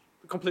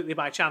 completely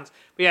by chance.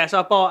 But yeah, so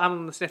I bought Amyl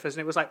and the Sniffers,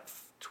 and it was like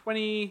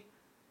 22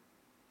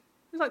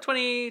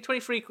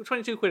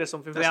 quid or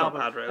something for the album.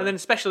 Not bad, really. And then the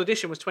special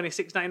edition was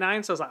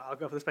 $26.99, so I was like, I'll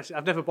go for the special.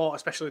 I've never bought a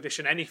special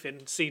edition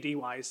anything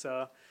CD-wise,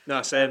 so...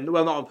 No, same.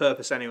 Well, not on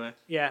purpose anyway.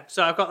 Yeah,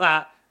 so I've got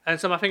that.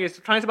 And so my thing is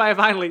trying to buy a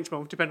vinyl each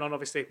month, depending on,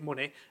 obviously,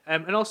 money.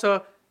 And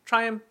also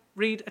try and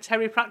read a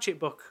Terry Pratchett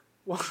book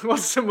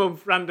once a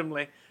month,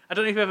 randomly. I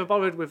don't know if you've ever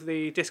bothered with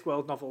the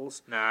Discworld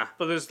novels. Nah.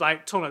 But there's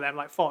like a ton of them,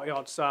 like 40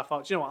 odd. So I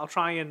thought, you know what, I'll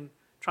try and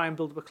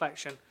build up a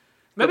collection.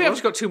 Maybe I've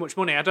just got too much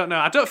money. I don't know.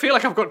 I don't feel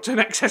like I've got an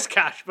excess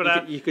cash.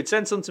 But you could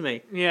send some to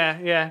me.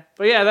 Yeah.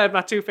 But yeah, they're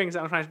my two things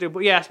that I'm trying to do.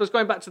 But yeah, I suppose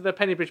going back to the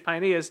Pennybridge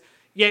Pioneers,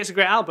 yeah, it's a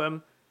great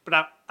album.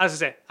 But as I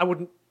say, I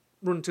wouldn't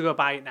run to go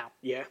buy it now.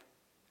 Yeah.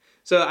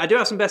 So I do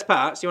have some best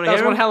parts. Do you want to hear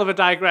them? That was one hell of a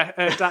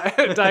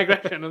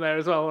digression in there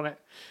as well, wasn't it?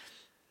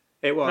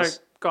 It was. Right,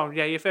 go on,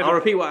 yeah, your favourite. I'll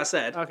repeat what I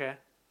said. Okay.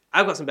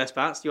 I've got some best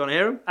parts. Do you want to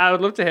hear them? I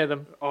would love to hear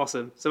them.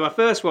 Awesome. So my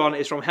first one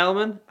is from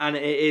Hellman, and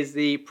it is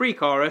the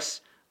pre-chorus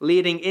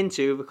leading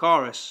into the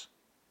chorus,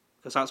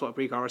 because that's what a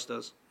pre-chorus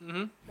does.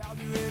 Mm-hmm. Now,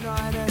 in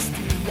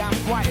honesty, I'm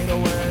quite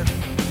aware.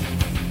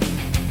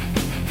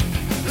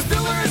 There's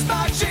still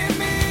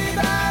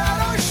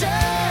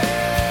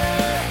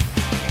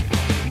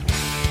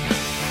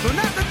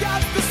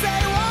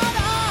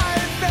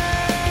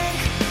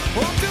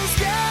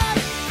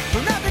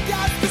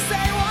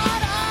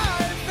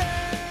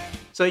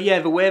So yeah,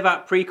 the way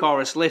that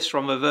pre-chorus lifts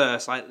from the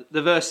verse, like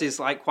the verse is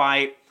like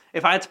quite.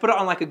 If I had to put it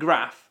on like a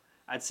graph,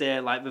 I'd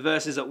say like the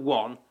verse is at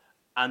 1,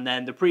 and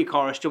then the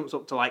pre-chorus jumps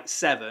up to like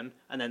 7,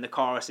 and then the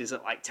chorus is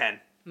at like 10.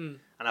 And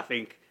I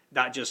think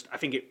that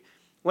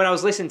when I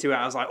was listening to it,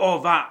 I was like,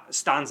 oh, that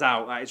stands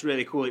out. Like, it's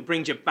really cool. It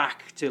brings you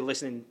back to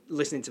listening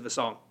to the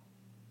song.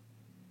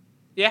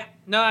 Yeah,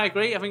 no, I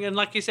agree. I think, and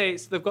like you say,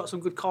 they've got some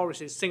good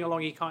choruses,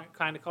 sing-along-y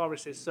kind of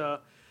choruses, so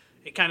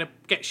it kind of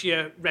gets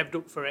you revved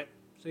up for it.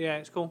 So yeah,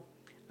 it's cool.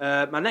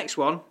 My next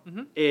one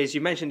is, you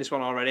mentioned this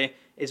one already,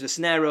 is the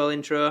snare roll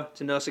intro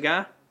to No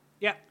Cigar.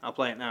 Yeah. I'll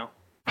play it now.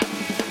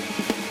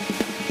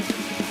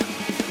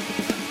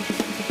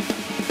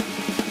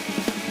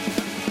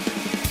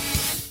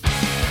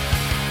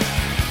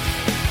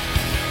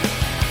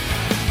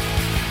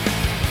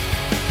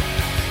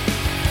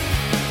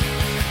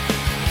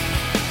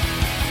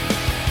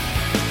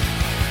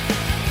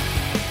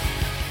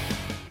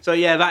 So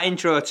yeah, that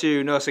intro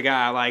to No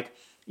Cigar, like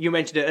you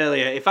mentioned it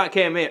earlier, if that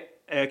came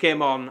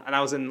on and I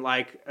was in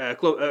like a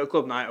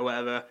club night or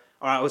whatever,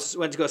 or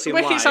went to go see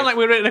them live. Make it sound like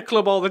we're in a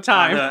club all the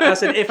time. I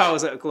said if I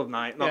was at a club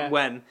night, not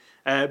when.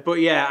 But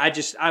yeah,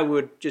 I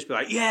would just be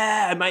like,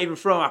 yeah, I might even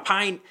throw a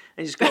pint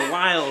and just go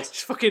wild.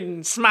 Just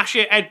fucking smash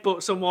it,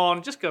 headbutt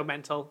someone, just go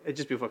mental. It'd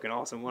just be fucking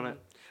awesome, wouldn't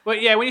it? Well,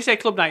 yeah, when you say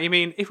club night, you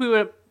mean if we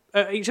were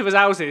at each of us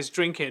houses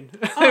drinking,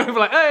 we'd be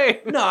like,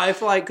 hey. No,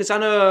 if like, because I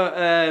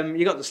know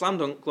you got the Slam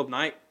Dunk club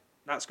night.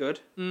 That's good.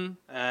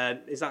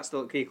 Is that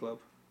still at Key Club?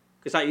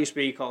 Because that used to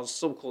be called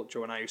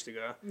Subculture when I used to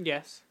go.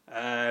 Yes.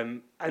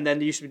 And then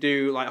they used to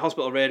do like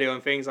hospital radio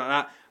and things like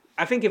that.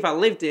 I think if I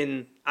lived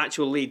in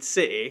actual Leeds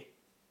City,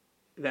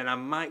 then I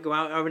might go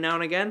out every now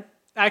and again.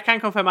 I can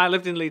confirm I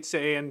lived in Leeds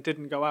City and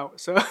didn't go out,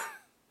 so...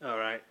 All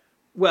right.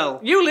 Well...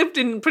 You lived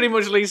in pretty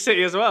much Leeds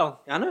City as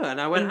well. I know, and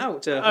I went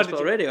out to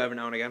hospital radio every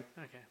now and again.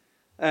 Okay.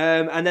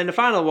 And then the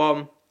final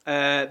one,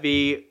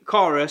 the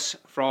chorus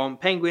from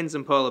Penguins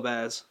and Polar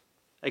Bears.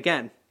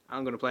 Again,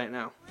 I'm going to play it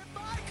now.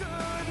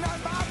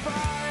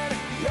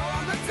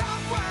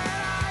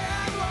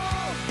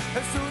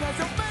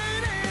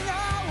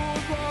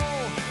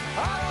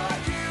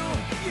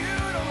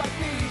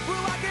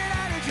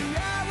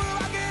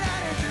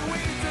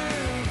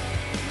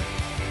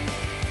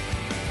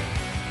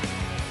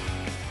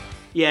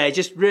 Yeah,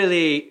 just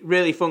really,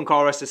 really fun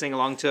chorus to sing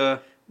along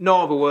to.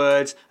 No other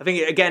words. I think,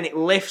 it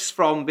lifts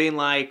from being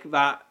like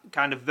that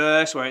kind of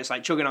verse where it's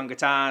like chugging on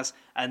guitars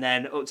and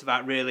then up to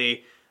that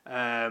really,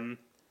 I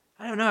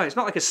don't know, it's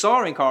not like a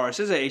soaring chorus,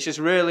 is it? It's just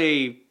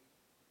really,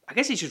 I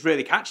guess it's just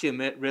really catchy and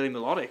really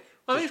melodic.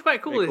 Well, it's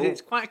quite cool.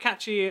 It's quite a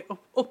catchy,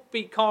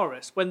 upbeat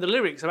chorus when the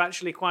lyrics are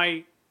actually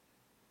quite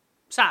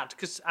sad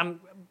because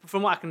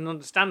from what I can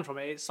understand from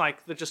it, it's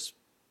like they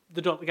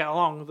don't get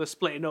along, they're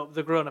splitting up,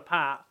 they're growing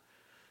apart.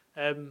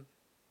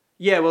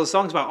 Yeah, well, the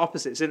song's about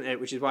opposites, isn't it?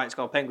 Which is why it's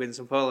called Penguins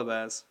and Polar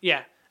Bears.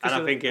 Yeah. And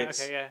I think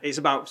it's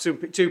about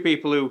two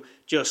people who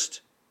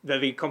they're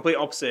the complete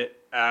opposite,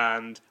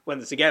 and when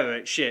they're together,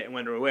 it's shit, and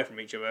when they're away from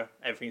each other,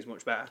 everything's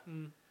much better.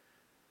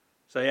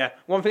 So yeah,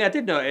 one thing I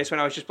did notice when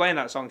I was just playing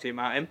that song to you,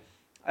 Martin,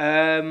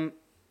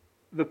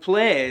 the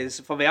plays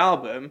for the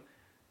album,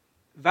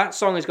 that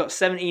song has got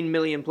 17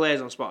 million plays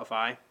on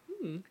Spotify.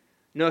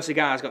 No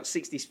Cigar's got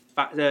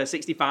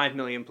 65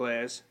 million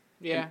plays.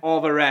 Yeah. And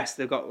all the rest,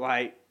 they've got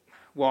like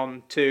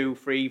 1, 2,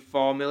 3,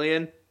 4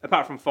 million.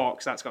 Apart from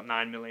Fox, that's got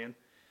 9 million.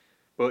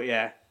 But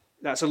yeah,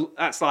 that's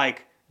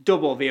like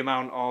double the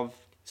amount of...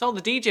 It's all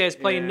the DJs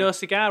playing No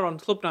Cigar on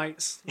club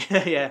nights.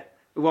 Yeah,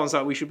 the ones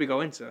that we should be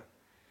going to.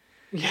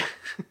 Yeah.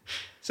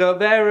 So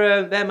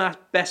they're my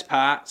best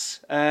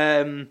parts.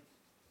 My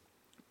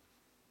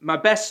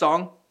best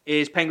song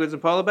is Penguins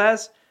and Polar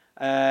Bears.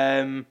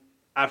 I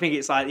think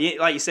it's like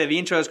you said, the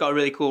intro's got a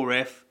really cool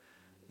riff.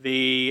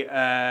 The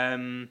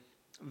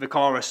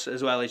chorus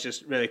as well is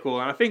just really cool,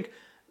 and I think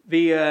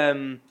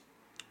the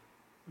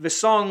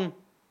song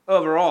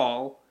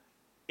overall,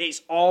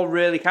 it's all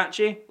really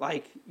catchy.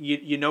 Like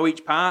you know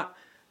each part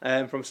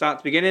from start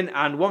to beginning.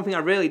 And one thing I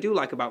really do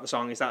like about the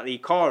song is that the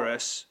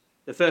chorus,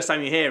 the first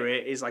time you hear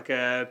it, is like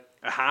a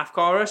half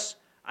chorus,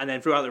 and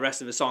then throughout the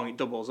rest of the song it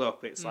doubles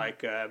up. It's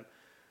like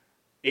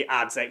it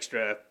adds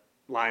extra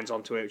lines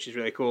onto it, which is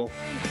really cool.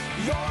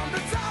 You're on the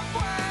top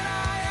when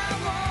I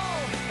am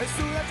low. As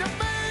soon as you're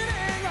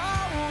fading,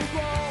 I will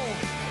grow.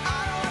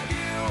 I don't like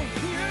you,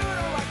 you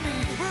don't like me.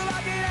 We're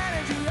like an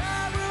energy,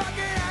 yeah, we're like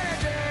an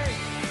energy.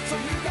 So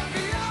you got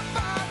me up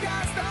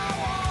against the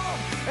wall,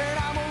 and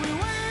I'm only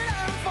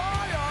waiting for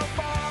your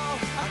fall.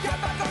 I get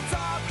back on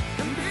top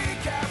and be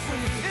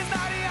carefree. It's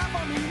not enough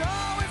for me,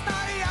 no, it's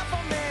not enough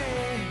for me.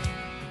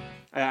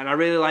 And I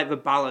really like the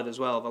ballad as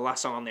well, the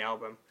last song on the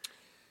album.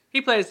 He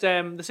plays,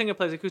 the singer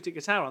plays acoustic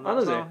guitar on that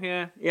as well.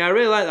 Yeah. Yeah, I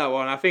really like that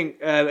one. I think,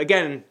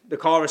 again, the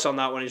chorus on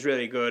that one is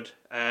really good.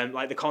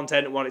 Like the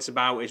content and what it's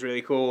about is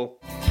really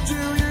cool. Do you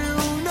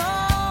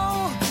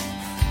know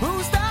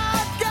who's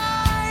that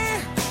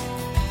guy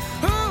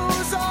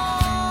who's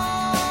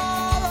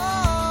all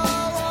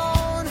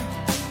alone?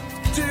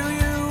 Do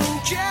you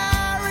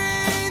care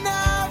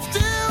enough to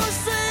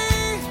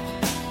see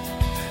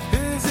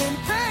his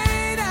impending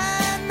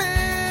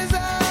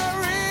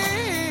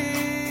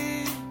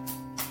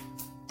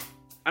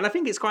And I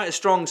think it's quite a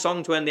strong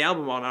song to end the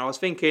album on. I was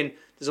thinking,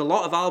 there's a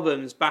lot of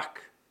albums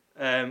back,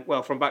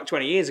 from back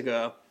 20 years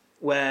ago,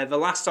 where the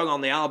last song on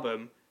the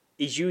album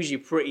is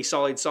usually a pretty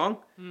solid song.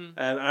 And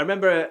I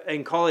remember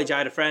in college, I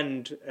had a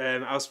friend,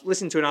 I was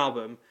listening to an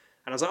album,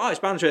 and I was like, oh, this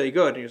band's really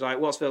good. And he was like,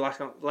 what's the last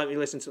song? Let me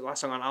listen to the last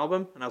song on the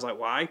album. And I was like,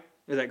 why?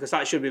 He was like, because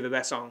that should be the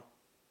best song.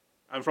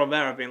 And from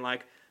there, I've been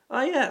like,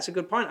 oh yeah, that's a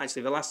good point,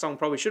 actually. The last song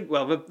probably should,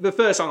 the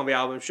first song on the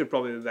album should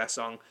probably be the best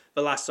song.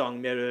 The last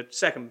song mirrored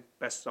second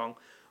best song.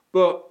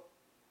 But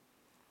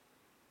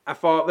I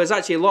thought there's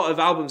actually a lot of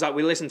albums that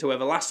we listen to where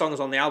the last songs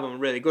on the album are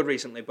really good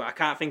recently, but I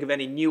can't think of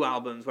any new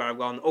albums where I've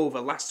gone, oh,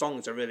 the last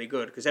songs are really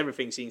good, because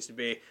everything seems to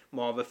be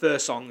more of the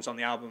first songs on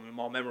the album and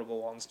more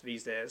memorable ones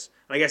these days.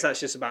 And I guess that's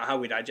just about how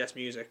we digest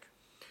music.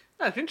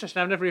 That's interesting.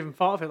 I've never even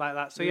thought of it like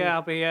that. So yeah,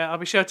 I'll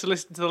be sure to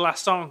listen to the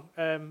last song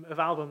of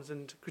albums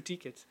and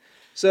critique it.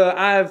 So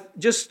I've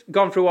just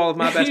gone through all of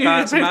my best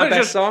parts and my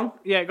best song.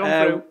 Yeah,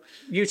 gone through.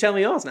 You tell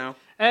me yours now.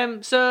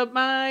 So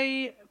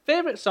my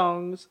favourite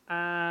songs,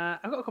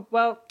 I've got a couple.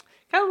 Well,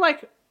 kind of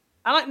like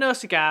I like No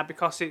Cigar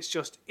because it's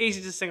just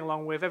easy to sing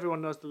along with.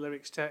 Everyone knows the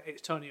lyrics to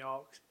It's Tony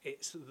Hawk.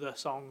 It's the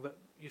song that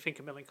you think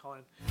of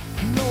Millencolin.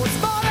 No, it's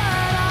more than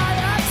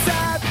I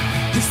accept,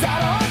 'cause I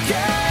don't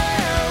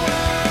care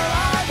where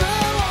I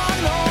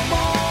belong no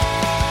more.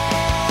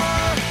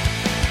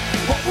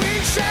 What we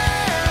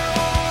share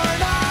or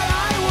not,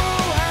 I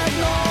will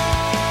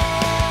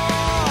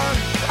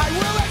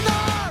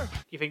ignore.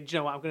 You think, do you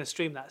know what, I'm going to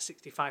stream that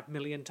 65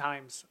 million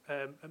times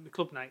at my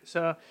club night.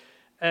 So,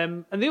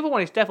 and the other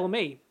one is Devil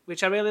Me,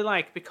 which I really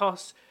like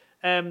because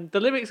the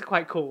lyrics are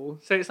quite cool.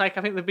 So it's like,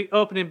 I think the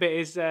opening bit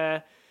is,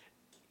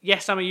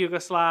 yes, I'm a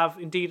Yugoslav,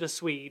 indeed a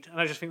Swede. And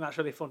I just think that's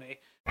really funny.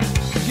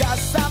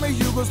 Yes, I'm a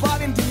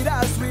Yugoslav, indeed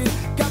a Swede.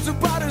 Got two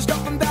brothers,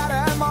 got from dad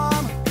and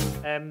mom.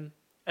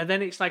 And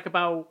then it's like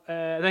about,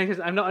 then it says,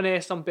 I'm not an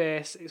ace on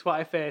bass, it's what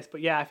I face,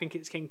 but yeah, I think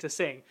it's king to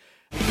sing.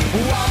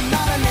 Well, I'm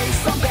not an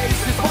ace on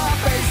bass, it's what I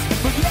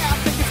face, but yeah, I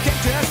think it's king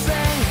to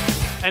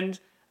sing. And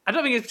I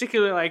don't think it's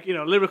particularly like,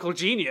 lyrical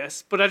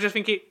genius, but I just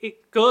think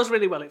it goes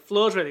really well, it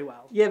flows really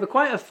well. Yeah, they're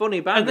quite a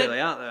funny band, really,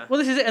 aren't they? Well,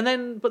 this is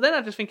it, but then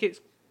I just think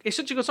it's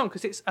such a good song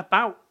because it's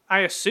about, I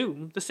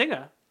assume, the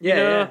singer.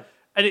 Yeah.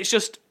 And it's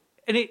just,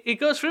 and it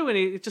goes through and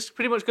it just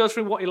pretty much goes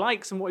through what he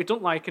likes and what he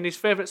don't like and his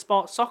favourite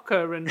sport,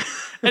 soccer, and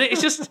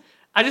it's just,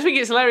 I just think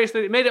it's hilarious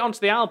that it made it onto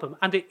the album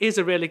and it is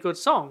a really good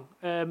song.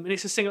 And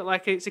it's a singer,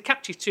 like it's a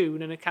catchy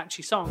tune and a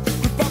catchy song.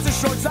 With lots of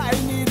shorts I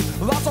need,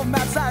 lots of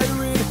maps I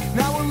read.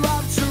 Now I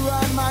love to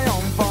run my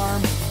own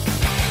farm.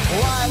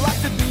 I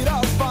like the beat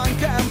of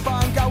funk and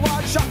punk. I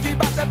watch hockey,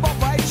 basketball,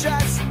 play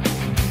chess.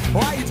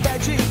 I eat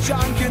veggie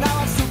junk and I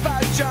love super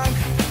junk.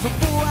 The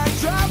fool and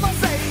drum, I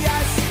say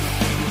yes.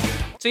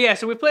 So yeah,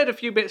 so we played a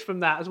few bits from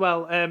that as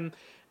well. And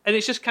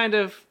it's just kind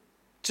of,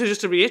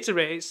 to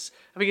reiterate,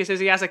 I think it says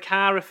he has a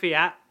car, a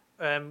Fiat,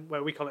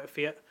 well, we call it a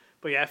Fiat,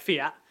 but yeah, a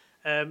Fiat.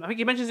 I think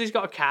he mentions he's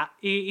got a cat.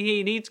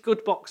 He needs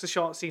good boxer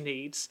shorts he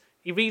needs.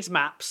 He reads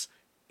maps.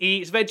 He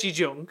eats veggie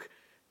junk.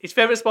 His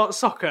favourite sport's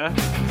soccer.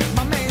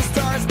 My main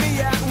star is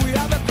Fiat. We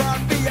have a car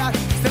Fiat.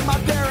 Still my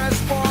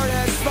dearest sport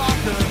is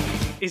soccer.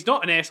 He's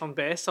not an ace on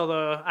bass,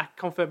 although I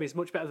confirm he's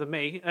much better than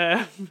me,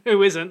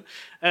 who isn't.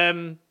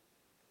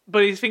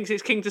 But he thinks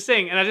it's king to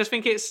sing, and I just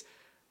think it's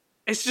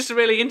just a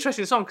really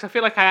interesting song because I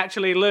feel like I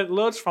actually learnt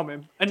loads from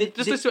him. And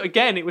listen to it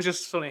again, it was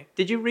just funny.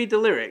 Did you read the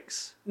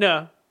lyrics?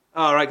 No.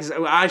 Oh, right, because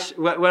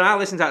when I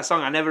listened to that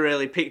song, I never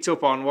really picked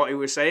up on what he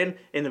was saying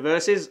in the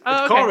verses.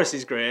 The chorus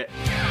is great.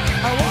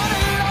 I want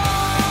it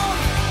all.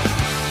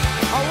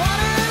 I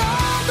want it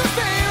all to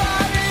stay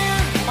right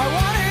here. I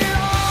want it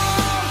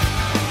all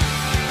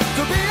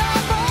to be a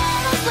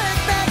bonus with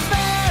that's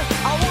fair.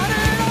 I want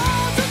it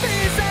all to be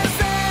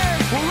sincere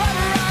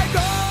wherever I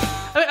go.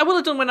 I would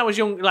have done when I was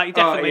young, like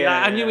definitely.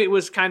 yeah, I knew it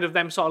was kind of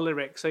them sort of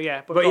lyrics, so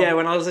yeah. But yeah,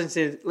 when I was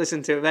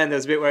listening to it then,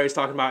 there's a bit where he was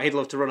talking about he'd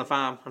love to run a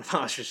farm, and I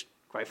thought it was just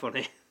quite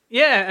funny.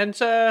 Yeah, and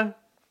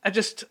I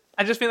just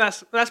think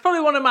that's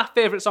probably one of my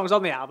favourite songs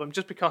on the album,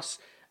 just because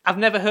I've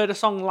never heard a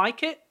song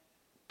like it.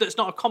 That's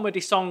not a comedy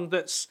song.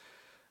 That's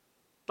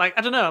like,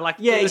 I don't know, like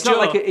it's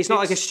not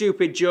like a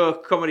stupid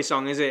joke comedy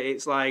song, is it?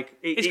 It's like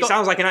it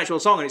sounds like an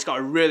actual song, and it's got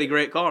a really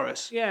great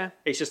chorus. Yeah,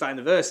 it's just that in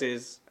the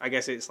verses, I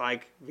guess it's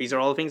like these are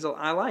all the things that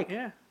I like.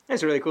 Yeah,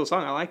 it's a really cool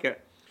song. I like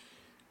it.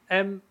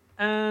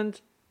 And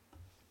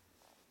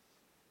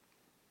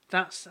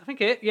that's, I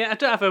think it. Yeah, I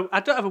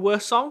don't have a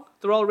worse song.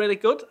 They're all really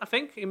good, I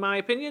think, in my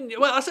opinion.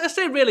 Well, I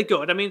say really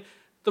good. I mean,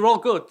 they're all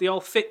good. They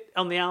all fit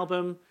on the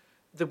album.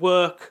 They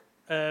work.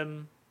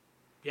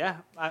 Yeah,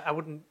 I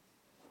wouldn't.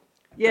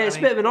 Yeah, it's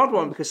a bit of an odd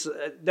one because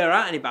there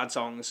aren't any bad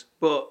songs,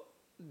 but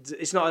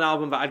it's not an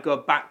album that I'd go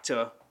back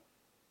to,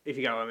 if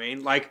you get what I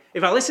mean. Like,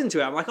 if I listen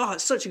to it, I'm like, oh,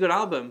 it's such a good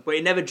album, but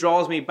it never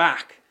draws me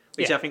back,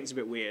 which I think is a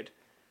bit weird.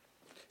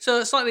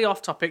 So, slightly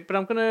off topic, but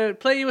I'm going to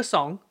play you a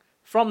song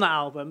from that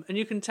album, and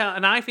you can tell,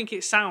 and I think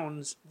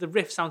the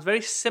riff sounds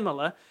very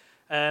similar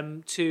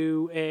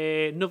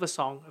to another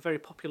song, a very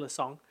popular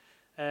song.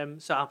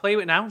 So I'll play you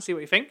it now and see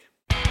what you think.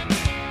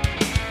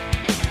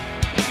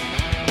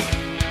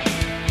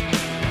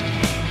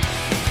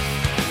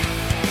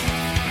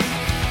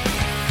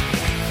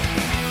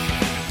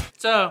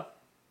 So,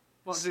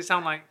 what does it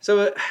sound like?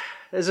 So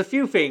there's a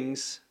few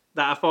things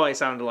that I thought it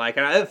sounded like.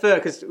 And at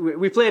first, because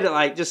we played it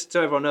like, just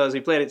so everyone knows,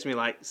 we played it to me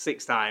like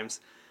 6 times.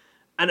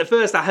 And at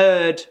first I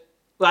heard,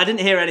 I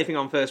didn't hear anything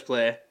on first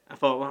play. I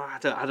thought, well,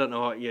 I don't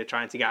know what you're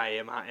trying to get at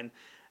here, Martin.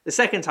 The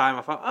second time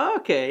I thought, oh,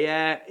 okay,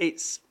 yeah,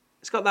 it's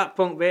got that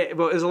punk bit,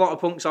 but there's a lot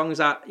of punk songs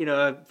that,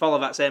 follow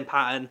that same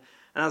pattern.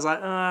 And I was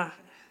like, a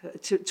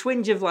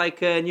twinge of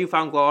like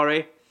Newfound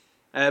Glory,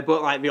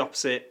 but like the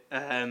opposite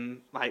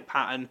like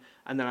pattern.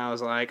 And then I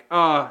was like,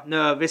 oh,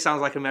 no, this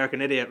sounds like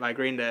American Idiot by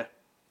Green Day.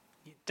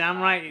 You're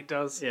damn right it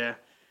does. Yeah.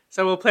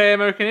 So we'll play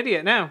American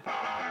Idiot now.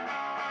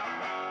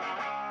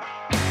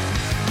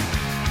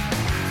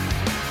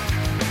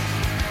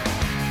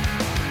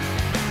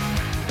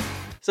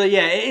 So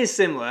yeah, it is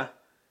similar.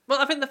 Well,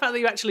 I think the fact that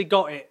you actually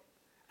got it,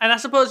 and I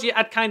suppose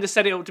I'd kind of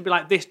set it up to be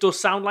like, this does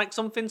sound like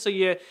something, so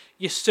you're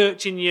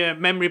searching your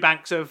memory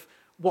banks of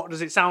what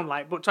does it sound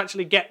like, but to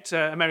actually get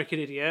to American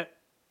Idiot,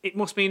 it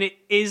must mean it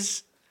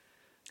is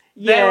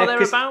there or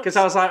thereabouts. Because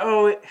I was like,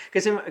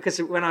 because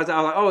when I was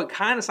like, oh, it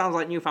kind of sounds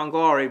like Newfound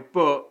Glory,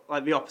 but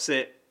like the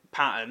opposite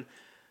pattern.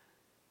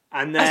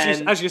 And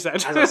then, as you said.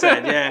 As I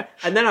said, yeah.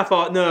 And then I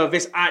thought, no,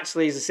 this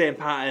actually is the same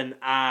pattern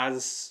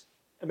as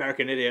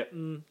American Idiot.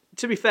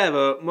 To be fair,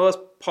 though, most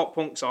pop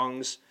punk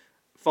songs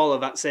follow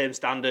that same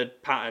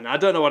standard pattern. I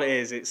don't know what it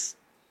is. It's,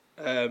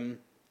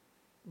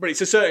 but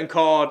it's a certain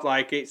chord.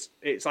 Like it's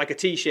like a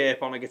T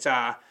shape on a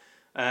guitar.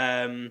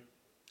 So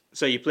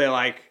you play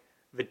like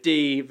the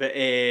D, the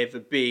A,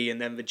 the B,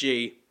 and then the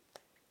G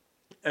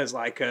as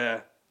like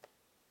a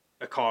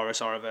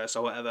chorus or a verse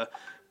or whatever.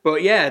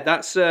 But yeah,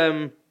 that's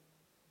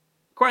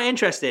quite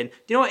interesting. Do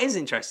you know what is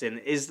interesting?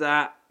 Is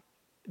that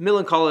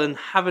Millencolin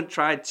haven't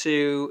tried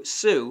to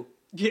sue.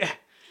 Yeah.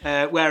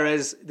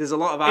 Whereas there's a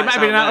lot of it might have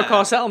been an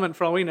out-of-court settlement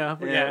for all we know.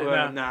 But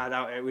I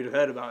doubt it. We'd have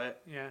heard about it.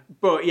 Yeah.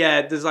 But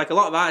yeah, there's like a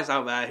lot of artists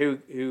out there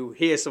who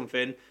hear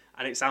something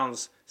and it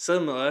sounds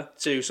similar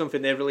to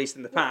something they've released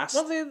in the past.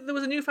 Well, there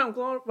was a Newfound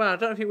Glory. Well, I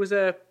don't know if it was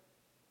a.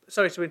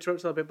 Sorry to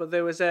interrupt a little bit, but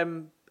there was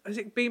is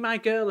it "Be My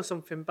Girl" or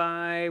something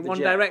by One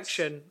Jets.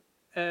 Direction?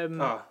 A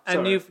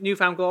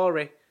Newfound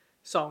Glory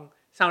song.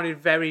 Sounded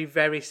very,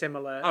 very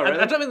similar. Oh, really?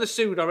 I don't mean the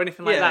sued or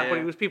anything like that, yeah. but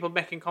it was people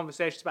making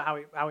conversations about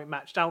how it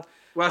matched. I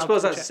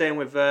suppose that's the same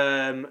with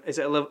is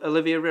it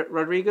Olivia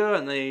Rodrigo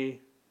and the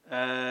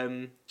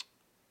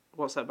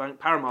what's that band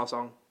Paramore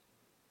song?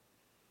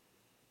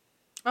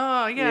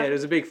 Oh yeah. Yeah,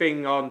 there's a big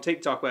thing on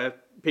TikTok where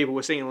people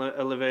were singing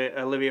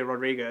Olivia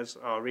Rodriguez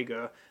or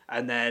Rigo,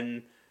 and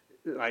then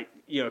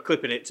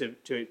clipping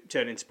it to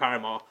turn into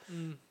Paramore.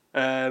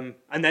 And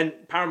then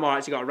Paramore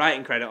actually got a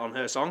writing credit on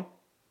her song.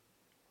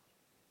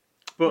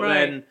 But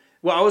then,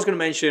 what I was going to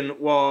mention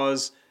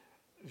was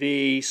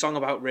the song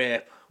about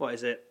rape. What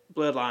is it?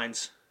 Blurred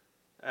Lines.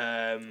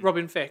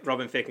 Robin Thicke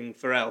and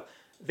Pharrell.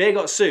 They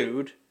got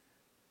sued,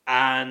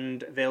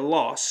 and they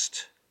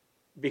lost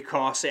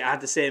because it had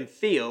the same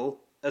feel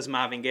as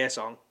Marvin Gaye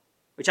song,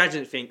 which I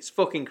just think is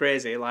fucking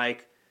crazy.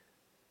 Like,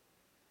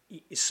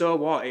 so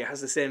what? It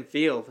has the same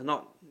feel. They're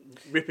not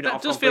ripping it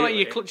off. It does feel like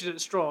you're clutching at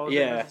straws.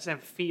 Yeah. It has the same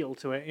feel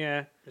to it.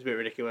 Yeah. It's a bit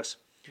ridiculous.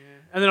 Yeah.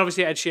 And then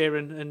obviously Ed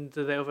Sheeran and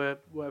the other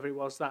whatever it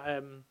was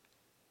that.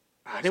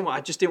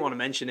 I just didn't want to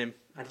mention him.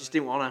 I just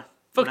didn't want to.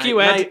 Fuck you,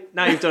 Ed.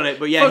 Now you've done it,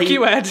 but yeah, Fuck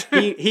you, Ed.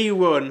 he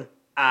won,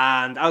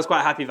 and I was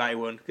quite happy that he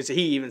won because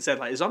he even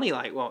said there's only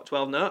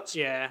 12 notes.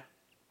 Yeah.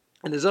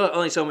 And there's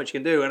only so much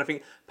you can do, and I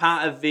think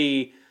part of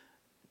the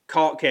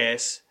court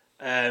case,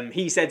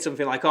 he said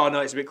something like, "Oh no,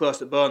 it's a bit close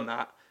to the bone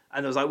that,"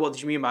 and I was like, "What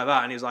did you mean by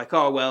that?" And he was like,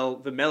 "Oh well,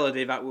 the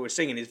melody that we were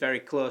singing is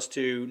very close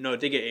to No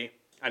Diggity."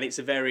 And it's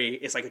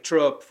like a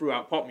trope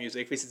throughout pop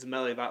music. This is a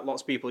melody that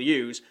lots of people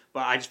use,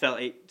 but I just felt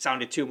it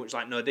sounded too much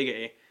like No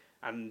Diggity.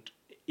 And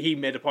he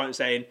made a point of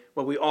saying,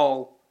 well, we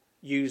all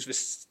use the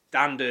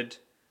standard,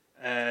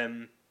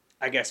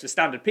 the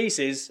standard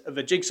pieces of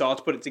a jigsaw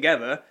to put it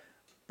together,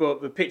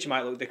 but the picture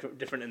might look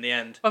different in the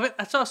end.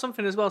 I saw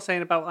something as well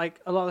saying about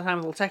a lot of the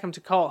time they'll take them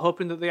to court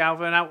hoping that they have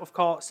an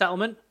out-of-court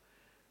settlement.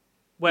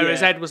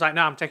 Whereas Ed was like,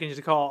 no, I'm taking you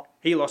to court.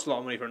 He lost a lot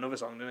of money for another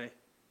song, didn't he?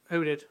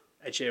 Who did?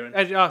 Ed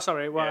Sheeran.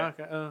 Sorry. Well, yeah.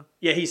 Okay.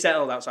 Yeah, he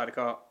settled outside of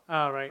court.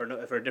 Oh, right.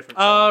 For a different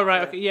song. Oh,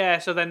 right. Okay. Yeah.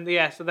 So then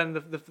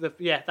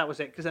that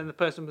was it. Because then the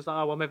person was like,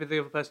 oh, well, maybe the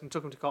other person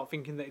took him to court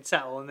thinking that he'd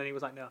settle, and then he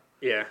was like, no.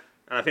 Yeah,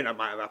 and I think that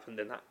might have happened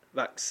in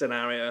that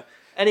scenario.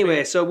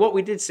 Anyway, so what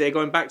we did say,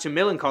 going back to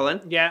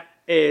Millencolin,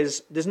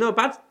 is there's no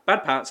bad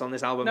parts on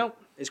this album. No,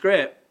 it's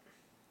great.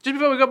 Just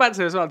before we go back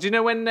to it as well, do you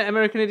know when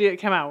American Idiot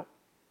came out?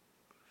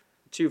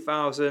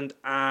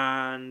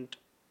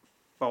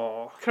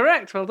 2004.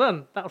 Correct, well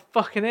done. That was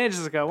fucking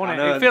ages ago, wasn't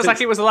it? Know, It feels like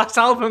it was the last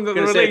album that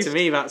they released. To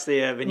me, that's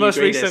the new most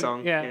Green Day recent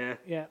song.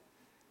 Yeah.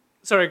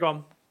 Sorry, go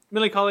on.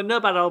 Millencolin, no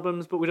bad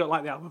albums, but we don't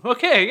like the album.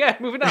 Okay, yeah,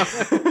 moving on.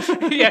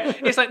 Yeah,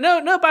 it's like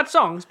no bad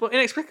songs, but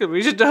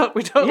inexplicably we don't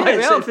like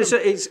the album.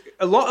 It's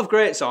a lot of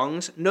great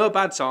songs, no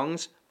bad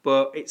songs,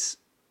 but it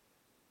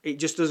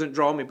just doesn't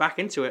draw me back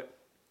into it.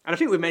 And I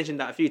think we've mentioned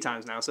that a few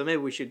times now, so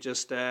maybe we should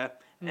just end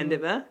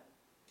it there.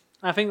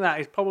 I think that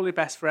is probably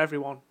best for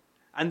everyone.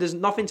 And there's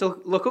nothing to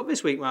look up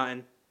this week,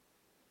 Martin.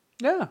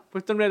 Yeah,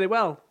 we've done really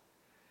well.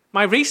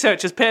 My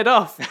research has paid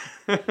off.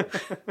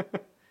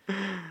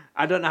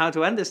 I don't know how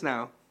to end this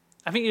now.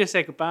 I think you just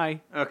say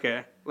goodbye.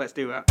 Okay, let's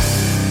do that.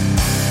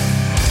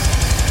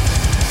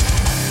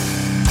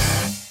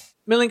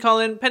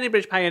 Millencolin,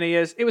 Pennybridge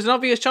Pioneers. It was an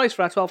obvious choice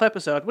for our 12th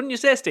episode, wouldn't you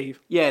say,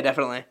 Steve? Yeah,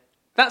 definitely.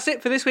 That's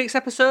it for this week's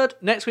episode.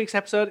 Next week's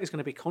episode is going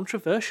to be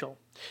controversial.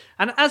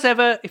 And as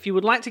ever, if you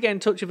would like to get in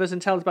touch with us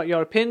and tell us about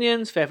your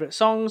opinions, favourite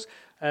songs,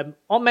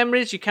 or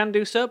memories, you can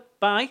do so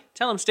by...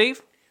 Tell them,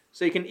 Steve.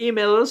 So you can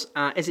email us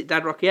at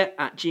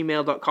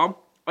isitdadrockyet@gmail.com,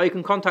 or you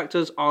can contact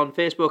us on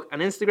Facebook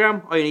and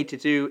Instagram. All you need to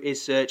do is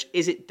search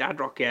Is It Dad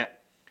Rock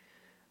Yet?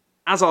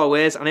 As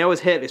always, and I always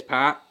hate this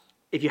part,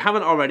 if you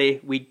haven't already,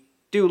 we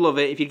do love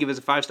it if you give us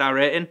a 5-star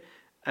rating.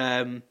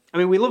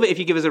 We love it if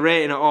you give us a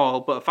rating at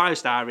all, but a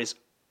 5-star is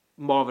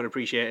more than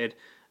appreciated.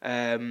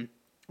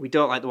 We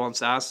don't like the 1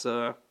 stars,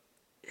 so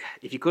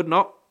if you could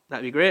not,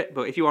 that'd be great.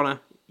 But if you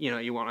wanna,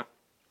 you wanna.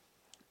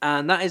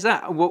 And that is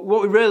that. What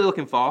we're really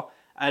looking for,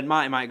 and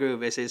Marty might agree with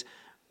this, is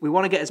we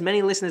want to get as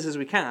many listeners as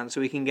we can so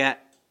we can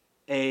get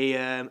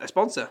a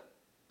sponsor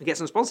and get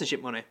some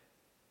sponsorship money.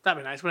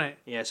 That'd be nice, wouldn't it?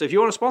 Yeah, so if you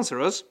want to sponsor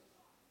us,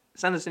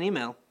 send us an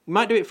email. We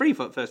might do it free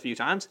for the first few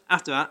times.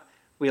 After that,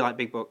 we like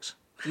big bucks.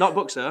 Not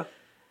bucks, though.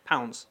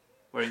 Pounds.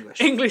 We're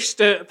English.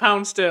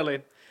 Pound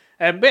sterling.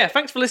 But yeah,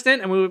 thanks for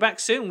listening, and we'll be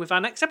back soon with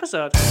our next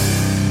episode.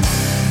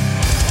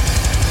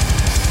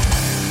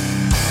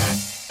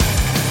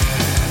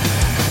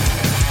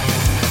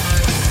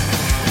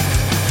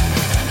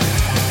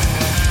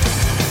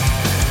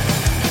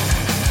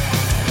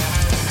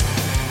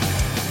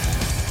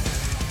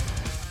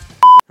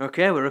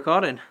 Okay, we're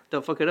recording.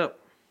 Don't fuck it up.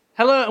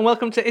 Hello, and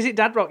welcome to Is It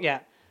Dad Rock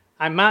Yet?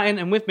 I'm Martin,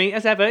 and with me,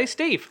 as ever, is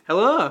Steve.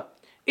 Hello.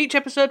 Each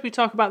episode, we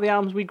talk about the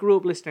albums we grew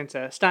up listening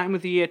to, starting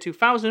with the year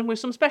 2000, with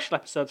some special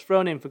episodes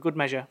thrown in for good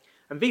measure.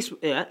 And these... Sorry.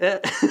 Don't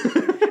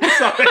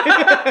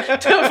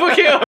fuck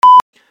it up.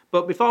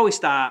 But before we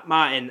start,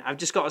 Martin, I've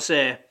just got to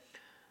say...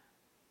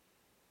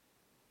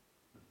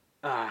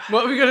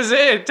 What are we going to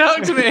say?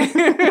 Talk to me.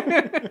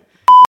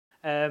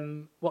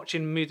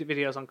 Watching music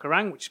videos on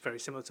Kerrang, which is very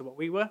similar to what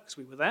we were, because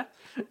we were there.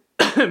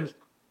 I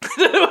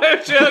don't know why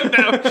I'm joking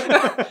now.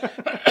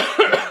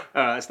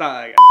 Alright, let's start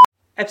that again.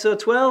 Episode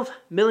 12,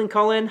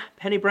 Millencolin,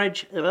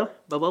 Pennybridge... I'll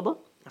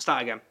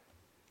start again.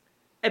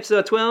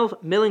 Episode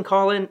 12,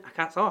 Millencolin... I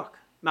can't talk.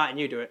 Martin,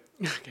 you do it.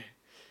 Okay.